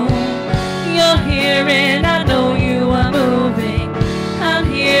room, you're here and I know you are moving. I'm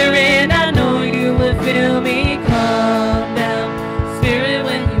here and I know you will feel me. Calm down, Spirit,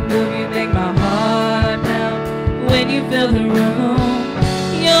 when you move, you make my heart pound. When you fill the room,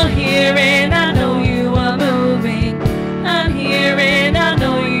 you're here and I know you are moving. I'm here and I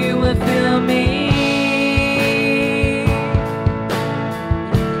know you will feel me.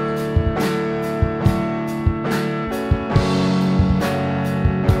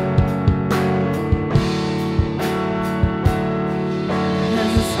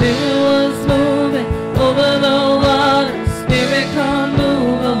 As the Spirit was moving over the waters, Spirit, come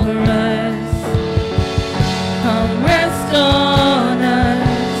move over us. Come rest on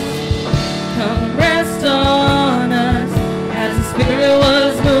us. Come rest on us. As the Spirit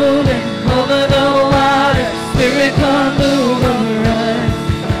was moving over the waters, Spirit, come move over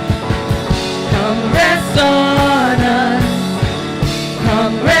us. Come rest on us.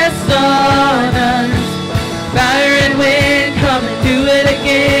 Come rest on us. Fire and wind, come and do it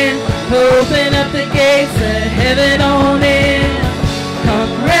again. Open up the gates, let heaven on in.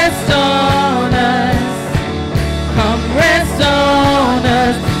 Come rest on us. Come rest on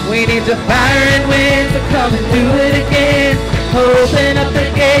us. We need the fire and wind to come and do it again. Open up the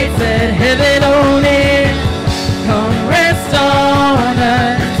gates, let heaven on in. Come rest on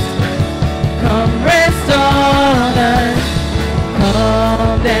us. Come rest on us.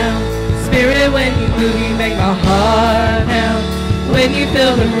 Calm down, Spirit, when you move, you make my heart pound. When you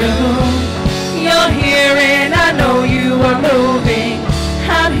fill the room, you're here and I know you are moving.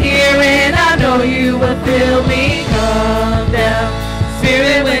 I'm here and I know you will feel me. Calm down,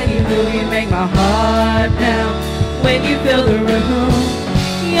 Spirit, when you move, you make my heart pound. When you fill the room,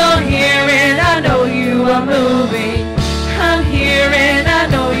 you're here and I know you are moving. I'm here and I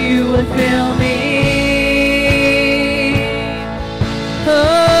know you will feel me. Oh.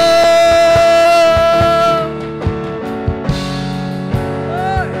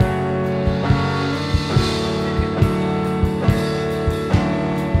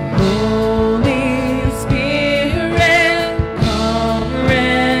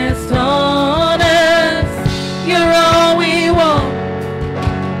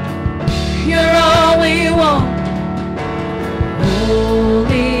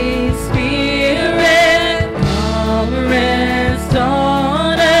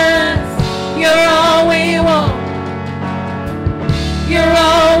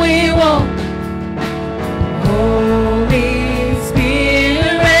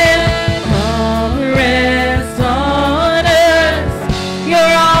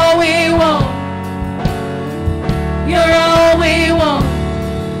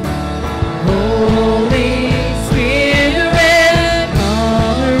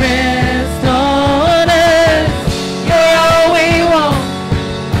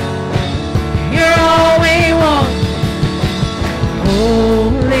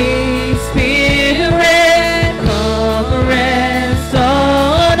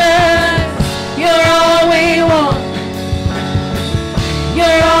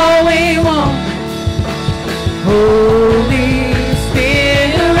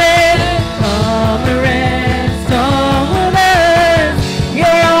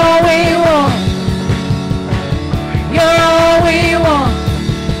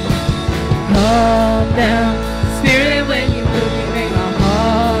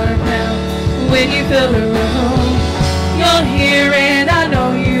 when you fill the room. You're here and I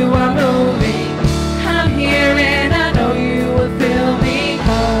know you are moving. I'm here and I know you will fill me.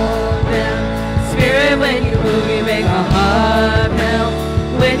 Calm down. Spirit, when you move, you make my heart pound.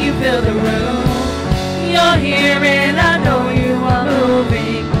 When you fill the room, you're here and I know you are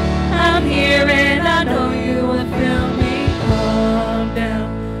moving. I'm here and I know you will fill me. Calm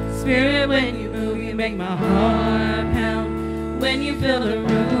down. Spirit, when you move, you make my heart pound. When you fill the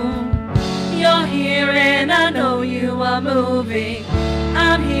room, you're here and I know you are moving.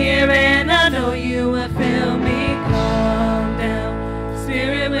 I'm here and I know you will fill me. Calm down.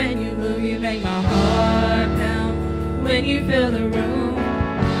 Spirit, when you move, you make my heart pound. When you fill the room,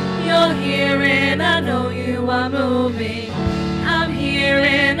 you're here and I know you are moving. I'm here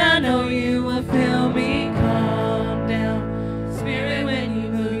and I know you will fill me. Calm down. Spirit, when you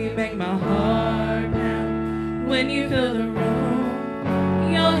move, you make my heart pound. When you fill the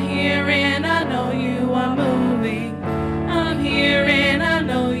room, you're here and I know you are moving. I'm here and I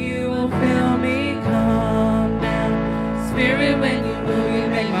know you will fill me. Calm down. Spirit, when you move, you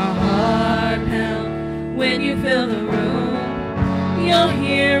make my heart pound. When you fill the room, you're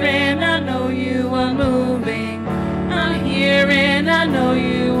here and I know you are moving. I'm here and I know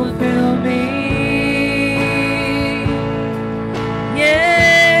you will fill me. Yeah.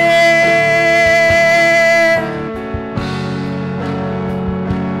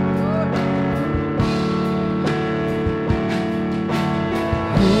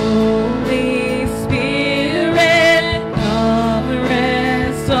 Holy Spirit, come and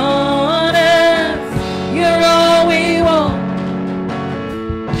rest on us. You're all we want.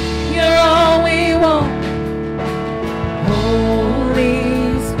 You're all we want.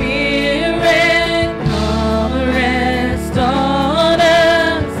 Holy Spirit, come and rest on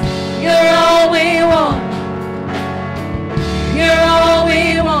us. You're all we want. You're all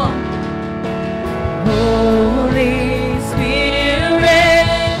we want. Holy Spirit,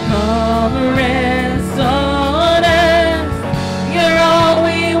 come and rest on us. You're all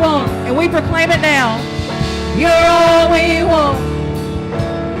we want. And we proclaim it now. You're all we want.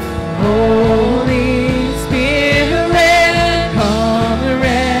 Holy Spirit, come and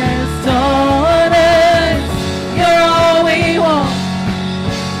rest on us. You're all we want.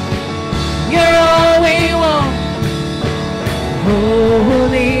 You're all we want.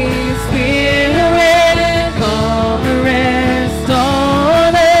 Holy Spirit, come and rest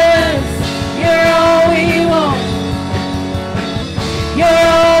on us. You're all we want. You're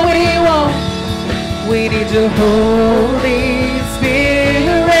all we want. We need your Holy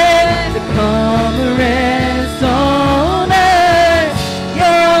Spirit to come and rest on us.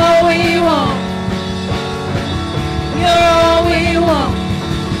 You're all we want. You're all we want.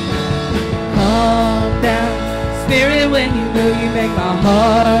 Calm down. Spirit, when you move, you make my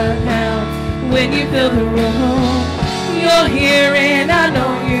heart pound. When you fill the room, you're here and I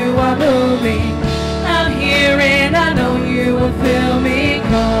know you are moving. I'm here and I know you will fill me.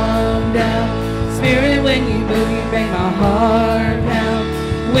 Calm down. Spirit, when you move, you make my heart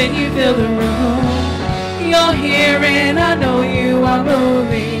pound. When you fill the room, you're here and I know you are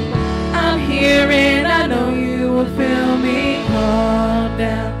moving. I'm here and I know you will fill me. Calm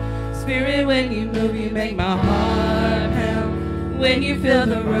down. Spirit, when you move, you make my heart pound. When you fill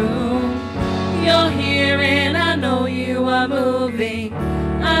the room, you're here and I know you are moving.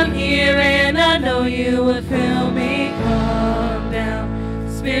 I'm here and I know you will fill me. Calm down.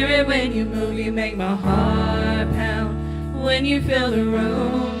 Spirit, when you move, you make my heart pound. When you fill the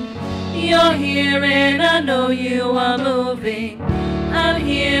room, you're here and I know you are moving. I'm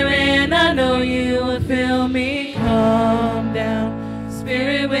here and I know you will fill me. Calm down.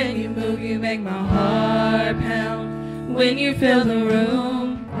 Spirit, when you move, you make my heart pound. When you fill the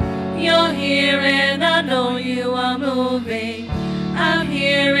room, you're here and I know you are moving. I'm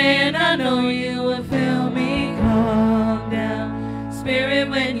here and I know you will fill me. Calm down. Spirit,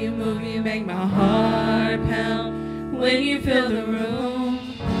 when you move, you make my heart pound. When you fill the room,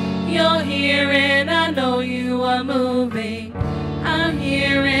 you're here and I know you are moving. I'm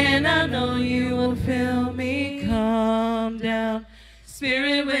here and I know you will fill me. Calm down.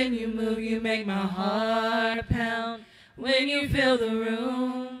 Spirit, when you move, you make my heart pound. When you fill the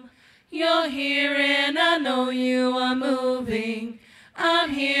room, you're here and I know you are moving. I'm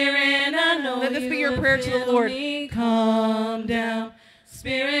here and I know Let this be your prayer to the Lord. Calm down.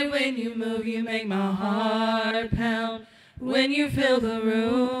 Spirit, when you move, you make my heart pound. When you fill the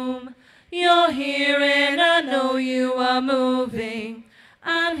room, you're here and I know you are moving.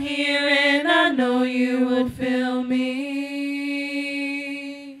 I'm here and I know you will fill me.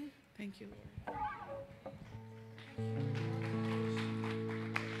 Thank you, Lord.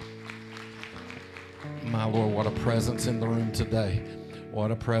 My Lord, what a presence in the room today.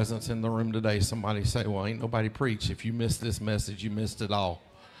 What a presence in the room today. Somebody say, well, ain't nobody preach. If you missed this message, you missed it all.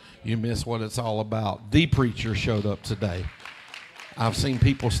 You missed what it's all about. The preacher showed up today. I've seen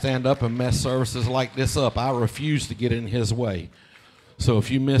people stand up and mess services like this up. I refuse to get in his way. So if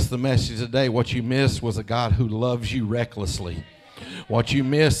you missed the message today, what you missed was a God who loves you recklessly. What you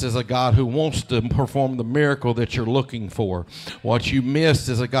missed is a God who wants to perform the miracle that you're looking for. What you missed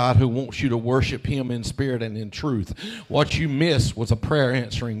is a God who wants you to worship him in spirit and in truth. What you missed was a prayer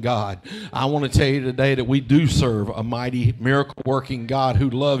answering God. I want to tell you today that we do serve a mighty miracle working God who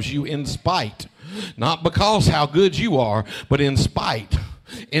loves you in spite. Not because how good you are, but in spite.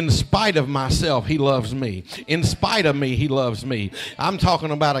 In spite of myself, he loves me. In spite of me, he loves me. I'm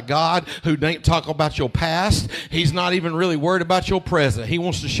talking about a God who ain't talking about your past. He's not even really worried about your present. He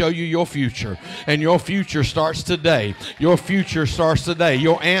wants to show you your future. And your future starts today. Your future starts today.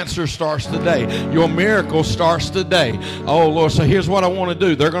 Your answer starts today. Your miracle starts today. Oh, Lord, so here's what I want to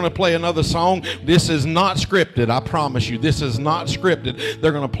do. They're going to play another song. This is not scripted. I promise you, this is not scripted.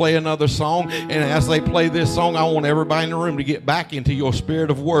 They're going to play another song. And as they play this song, I want everybody in the room to get back into your spirit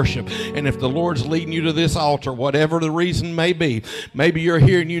of worship. And if the Lord's leading you to this altar, whatever the reason may be, maybe you're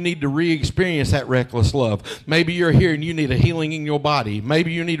here and you need to re-experience that reckless love. Maybe you're here and you need a healing in your body.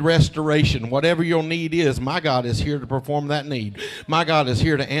 Maybe you need restoration. Whatever your need is, my God is here to perform that need. My God is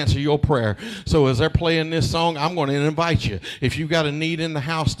here to answer your prayer. So as they're playing this song, I'm going to invite you. If you've got a need in the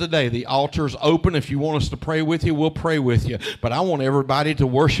house today, the altar's open. If you want us to pray with you, we'll pray with you. But I want everybody to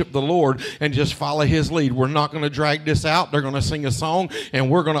worship the Lord and just follow his lead. We're not going to drag this out. They're going to sing a song, and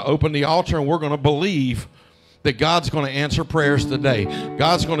we're going to open the altar, and we're going to believe that God's going to answer prayers today.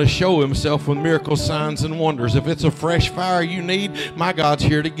 God's going to show himself with miracles, signs, and wonders. If it's a fresh fire you need, my God's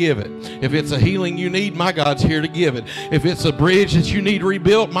here to give it. If it's a healing you need, my God's here to give it. If it's a bridge that you need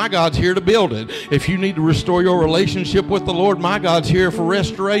rebuilt, my God's here to build it. If you need to restore your relationship with the Lord, my God's here for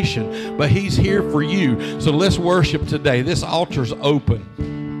restoration. But he's here for you. So let's worship today. This altar's open.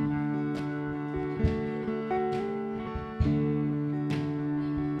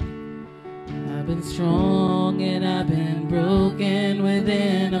 I've been strong and I've been broken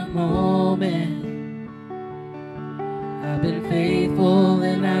within a moment. I've been faithful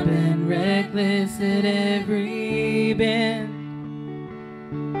and I've been reckless at every bend.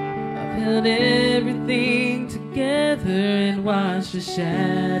 I've held everything together and watched it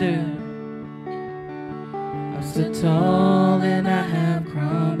shatter. I've stood tall and I have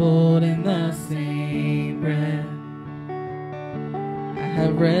crumbled in the same breath. I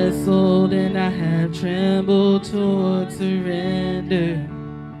have wrestled and I have trembled towards surrender.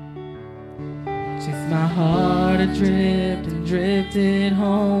 Chased my heart adrift and drifted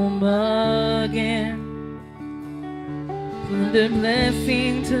home again. Plundered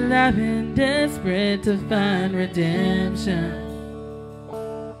blessing till I've been desperate to find redemption.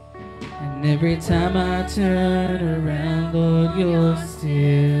 And every time I turn around, Lord, you're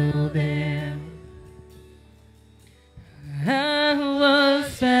still there. I was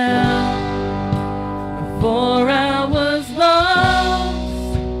found before I was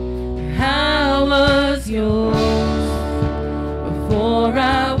lost. I was yours before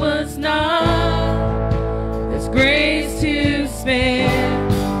I was not. There's grace to spare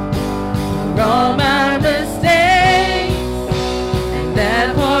for all my mistakes, and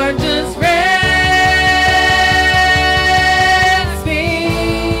that part just wrecks me.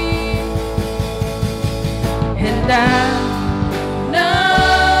 And I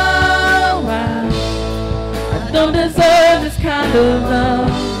don't deserve this kind of love,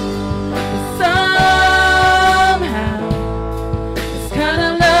 but somehow this kind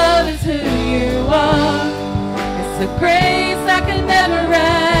of love is who you are. It's a grace I could never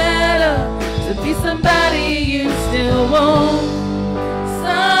add up to be somebody you still want.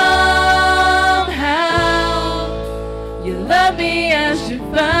 Somehow you love me as you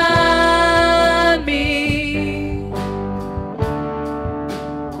find me.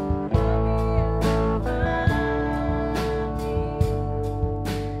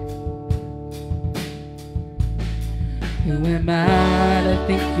 Who am I to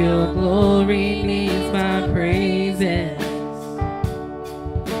think your glory needs my praises?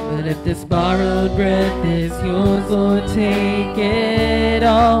 But if this borrowed breath is yours, Lord, take it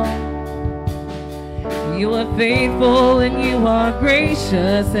all. You are faithful and you are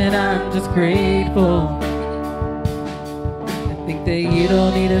gracious, and I'm just grateful. I think that you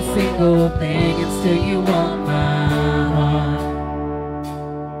don't need a single thing, and still you want my heart.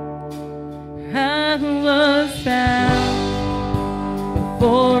 I was found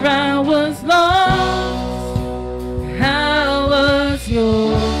before I was lost. I was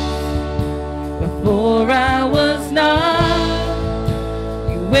yours before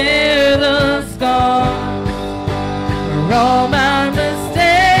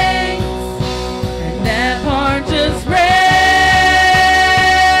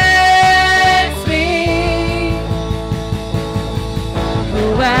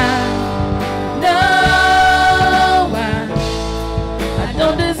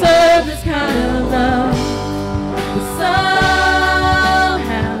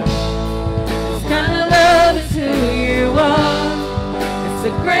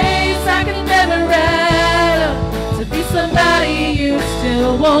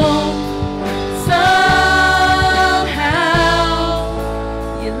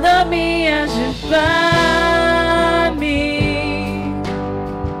You love me as you find me.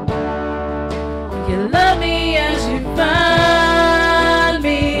 You love me as you find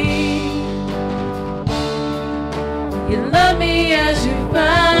me. You love me as you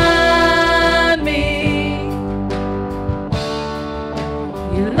find me.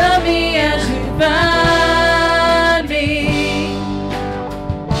 You love me as you find me.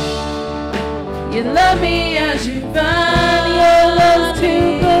 You love me as you find me. Your love's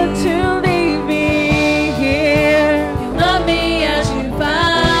too good to leave me here. You love me as you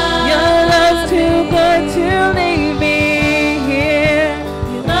find. Your love's too good to leave me here.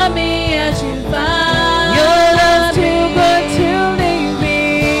 You love me as you find. Your love's too good to leave me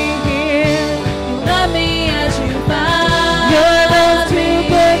here. You love me as you find. Your love's too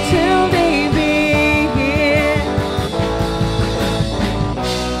good to leave me here.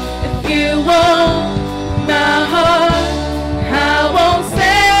 If you want my heart, I won't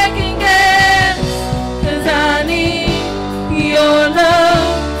second guess, 'cause I need your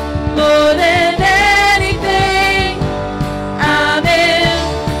love more than anything.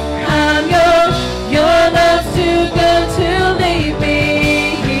 I'm yours. Your love's too good to leave me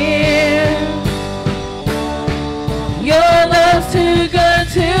here. Your love's too good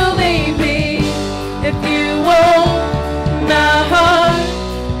to leave me. If you want my heart,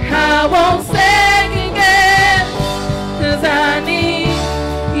 I won't second guess, 'cause I need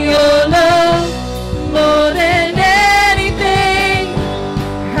your love more than anything.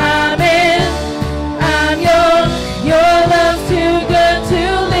 I'm yours. Your love's too good to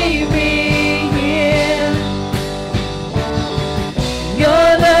leave me here. Your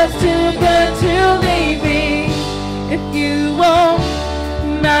love's too good to leave me. If you want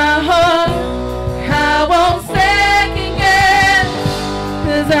my heart, I won't second guess,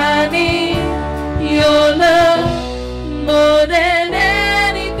 'cause I need your love more than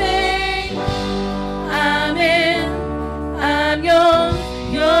anything. I'm yours.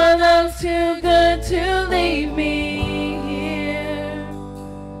 Your love's too good to leave me here.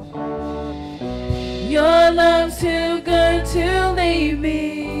 Your love's too good to leave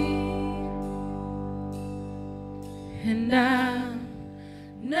me. And I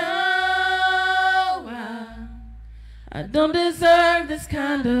know I don't deserve this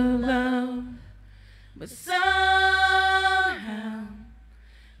kind of love, but somehow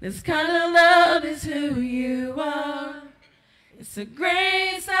this kind of love is who you are. It's a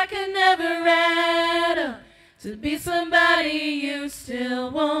grace I can never add up to be somebody you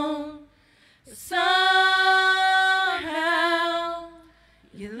still want. Somehow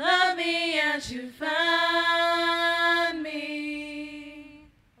you love me as you find me.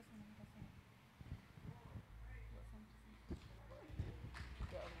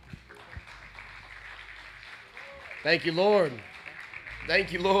 Thank you, Lord.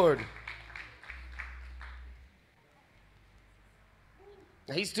 Thank you, Lord.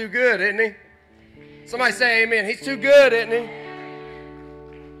 He's too good, isn't he? Somebody say amen. He's too good, isn't he?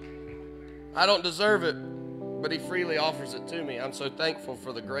 I don't deserve it, but he freely offers it to me. I'm so thankful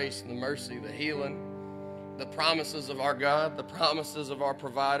for the grace and the mercy, the healing, the promises of our God, the promises of our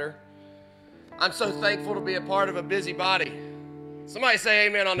provider. I'm so thankful to be a part of a busy body. Somebody say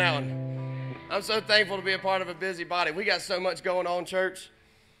amen on that one. I'm so thankful to be a part of a busy body. We got so much going on, church.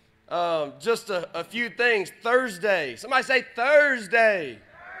 Just a few things. Thursday. Somebody say Thursday.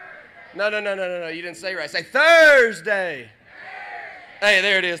 No. You didn't say it right. Say Thursday. Hey,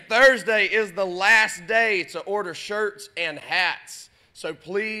 there it is. Thursday is the last day to order shirts and hats. So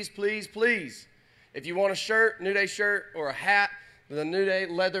please, please, please, if you want a shirt, New Day shirt, or a hat, the New Day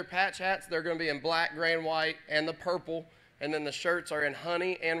leather patch hats, they're going to be in black, gray, and white, and the purple. And then the shirts are in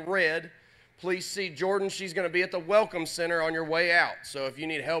honey and red. Please see Jordan. She's going to be at the Welcome Center on your way out. So if you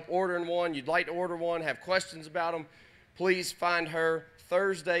need help ordering one, you'd like to order one, have questions about them, please find her.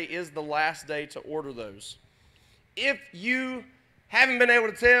 Thursday is the last day to order those. If you haven't been able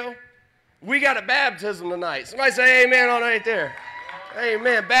to tell, we got a baptism tonight. Somebody say amen on right there.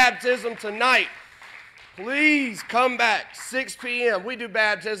 Amen. Baptism tonight. Please come back, 6 p.m. We do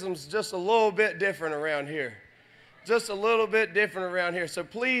baptisms just a little bit different around here. Just a little bit different around here. So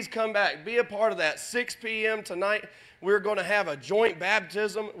please come back. Be a part of that. 6 p.m. tonight, we're going to have a joint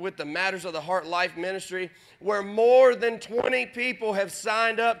baptism with the Matters of the Heart Life Ministry, where more than 20 people have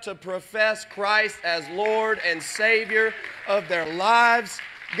signed up to profess Christ as Lord and Savior of their lives.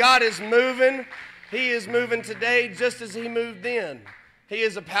 God is moving. He is moving today just as He moved then. He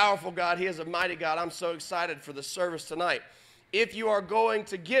is a powerful God. He is a mighty God. I'm so excited for the service tonight. If you are going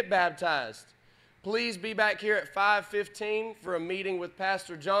to get baptized, please be back here at 5:15 for a meeting with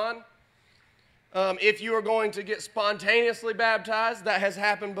Pastor John. If you are going to get spontaneously baptized, that has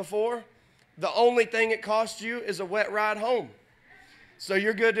happened before. The only thing it costs you is a wet ride home. So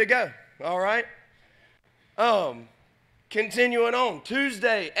you're good to go, all right? Continuing on,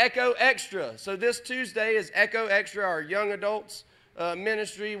 Tuesday, Echo Extra. So this Tuesday is Echo Extra, our young adults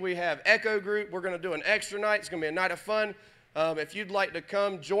ministry. We have Echo Group. We're going to do an extra night. It's going to be a night of fun. If you'd like to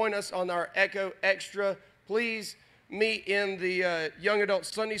come join us on our Echo Extra, please meet in the young adult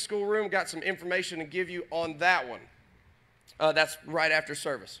Sunday school room. Got some information to give you on that one. That's right after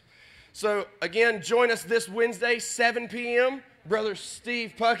service. So again, join us this Wednesday, 7 p.m. Brother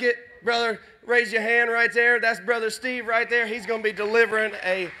Steve Puckett. Brother, raise your hand right there. That's Brother Steve right there. He's going to be delivering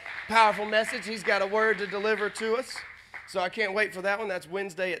a powerful message. He's got a word to deliver to us. So I can't wait for that one. That's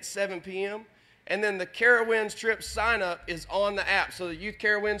Wednesday at 7 p.m. And then the Carowinds trip sign up is on the app. So the Youth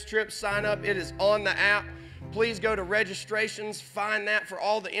Carowinds trip sign up, it is on the app. Please go to registrations, find that for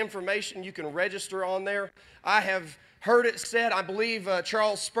all the information. You can register on there. I have heard it said, I believe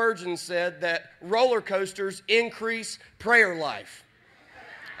Charles Spurgeon said, that roller coasters increase prayer life.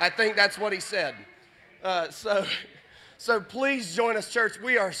 I think that's what he said. So please join us, church.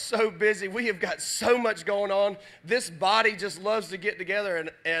 We are so busy. We have got so much going on. This body just loves to get together,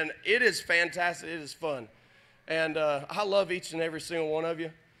 and it is fantastic. It is fun. And I love each and every single one of you.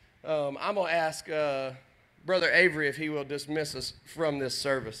 I'm going to ask Brother Avery if he will dismiss us from this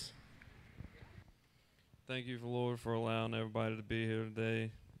service. Thank you, Lord, for allowing everybody to be here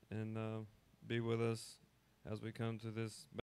today and be with us as we come to this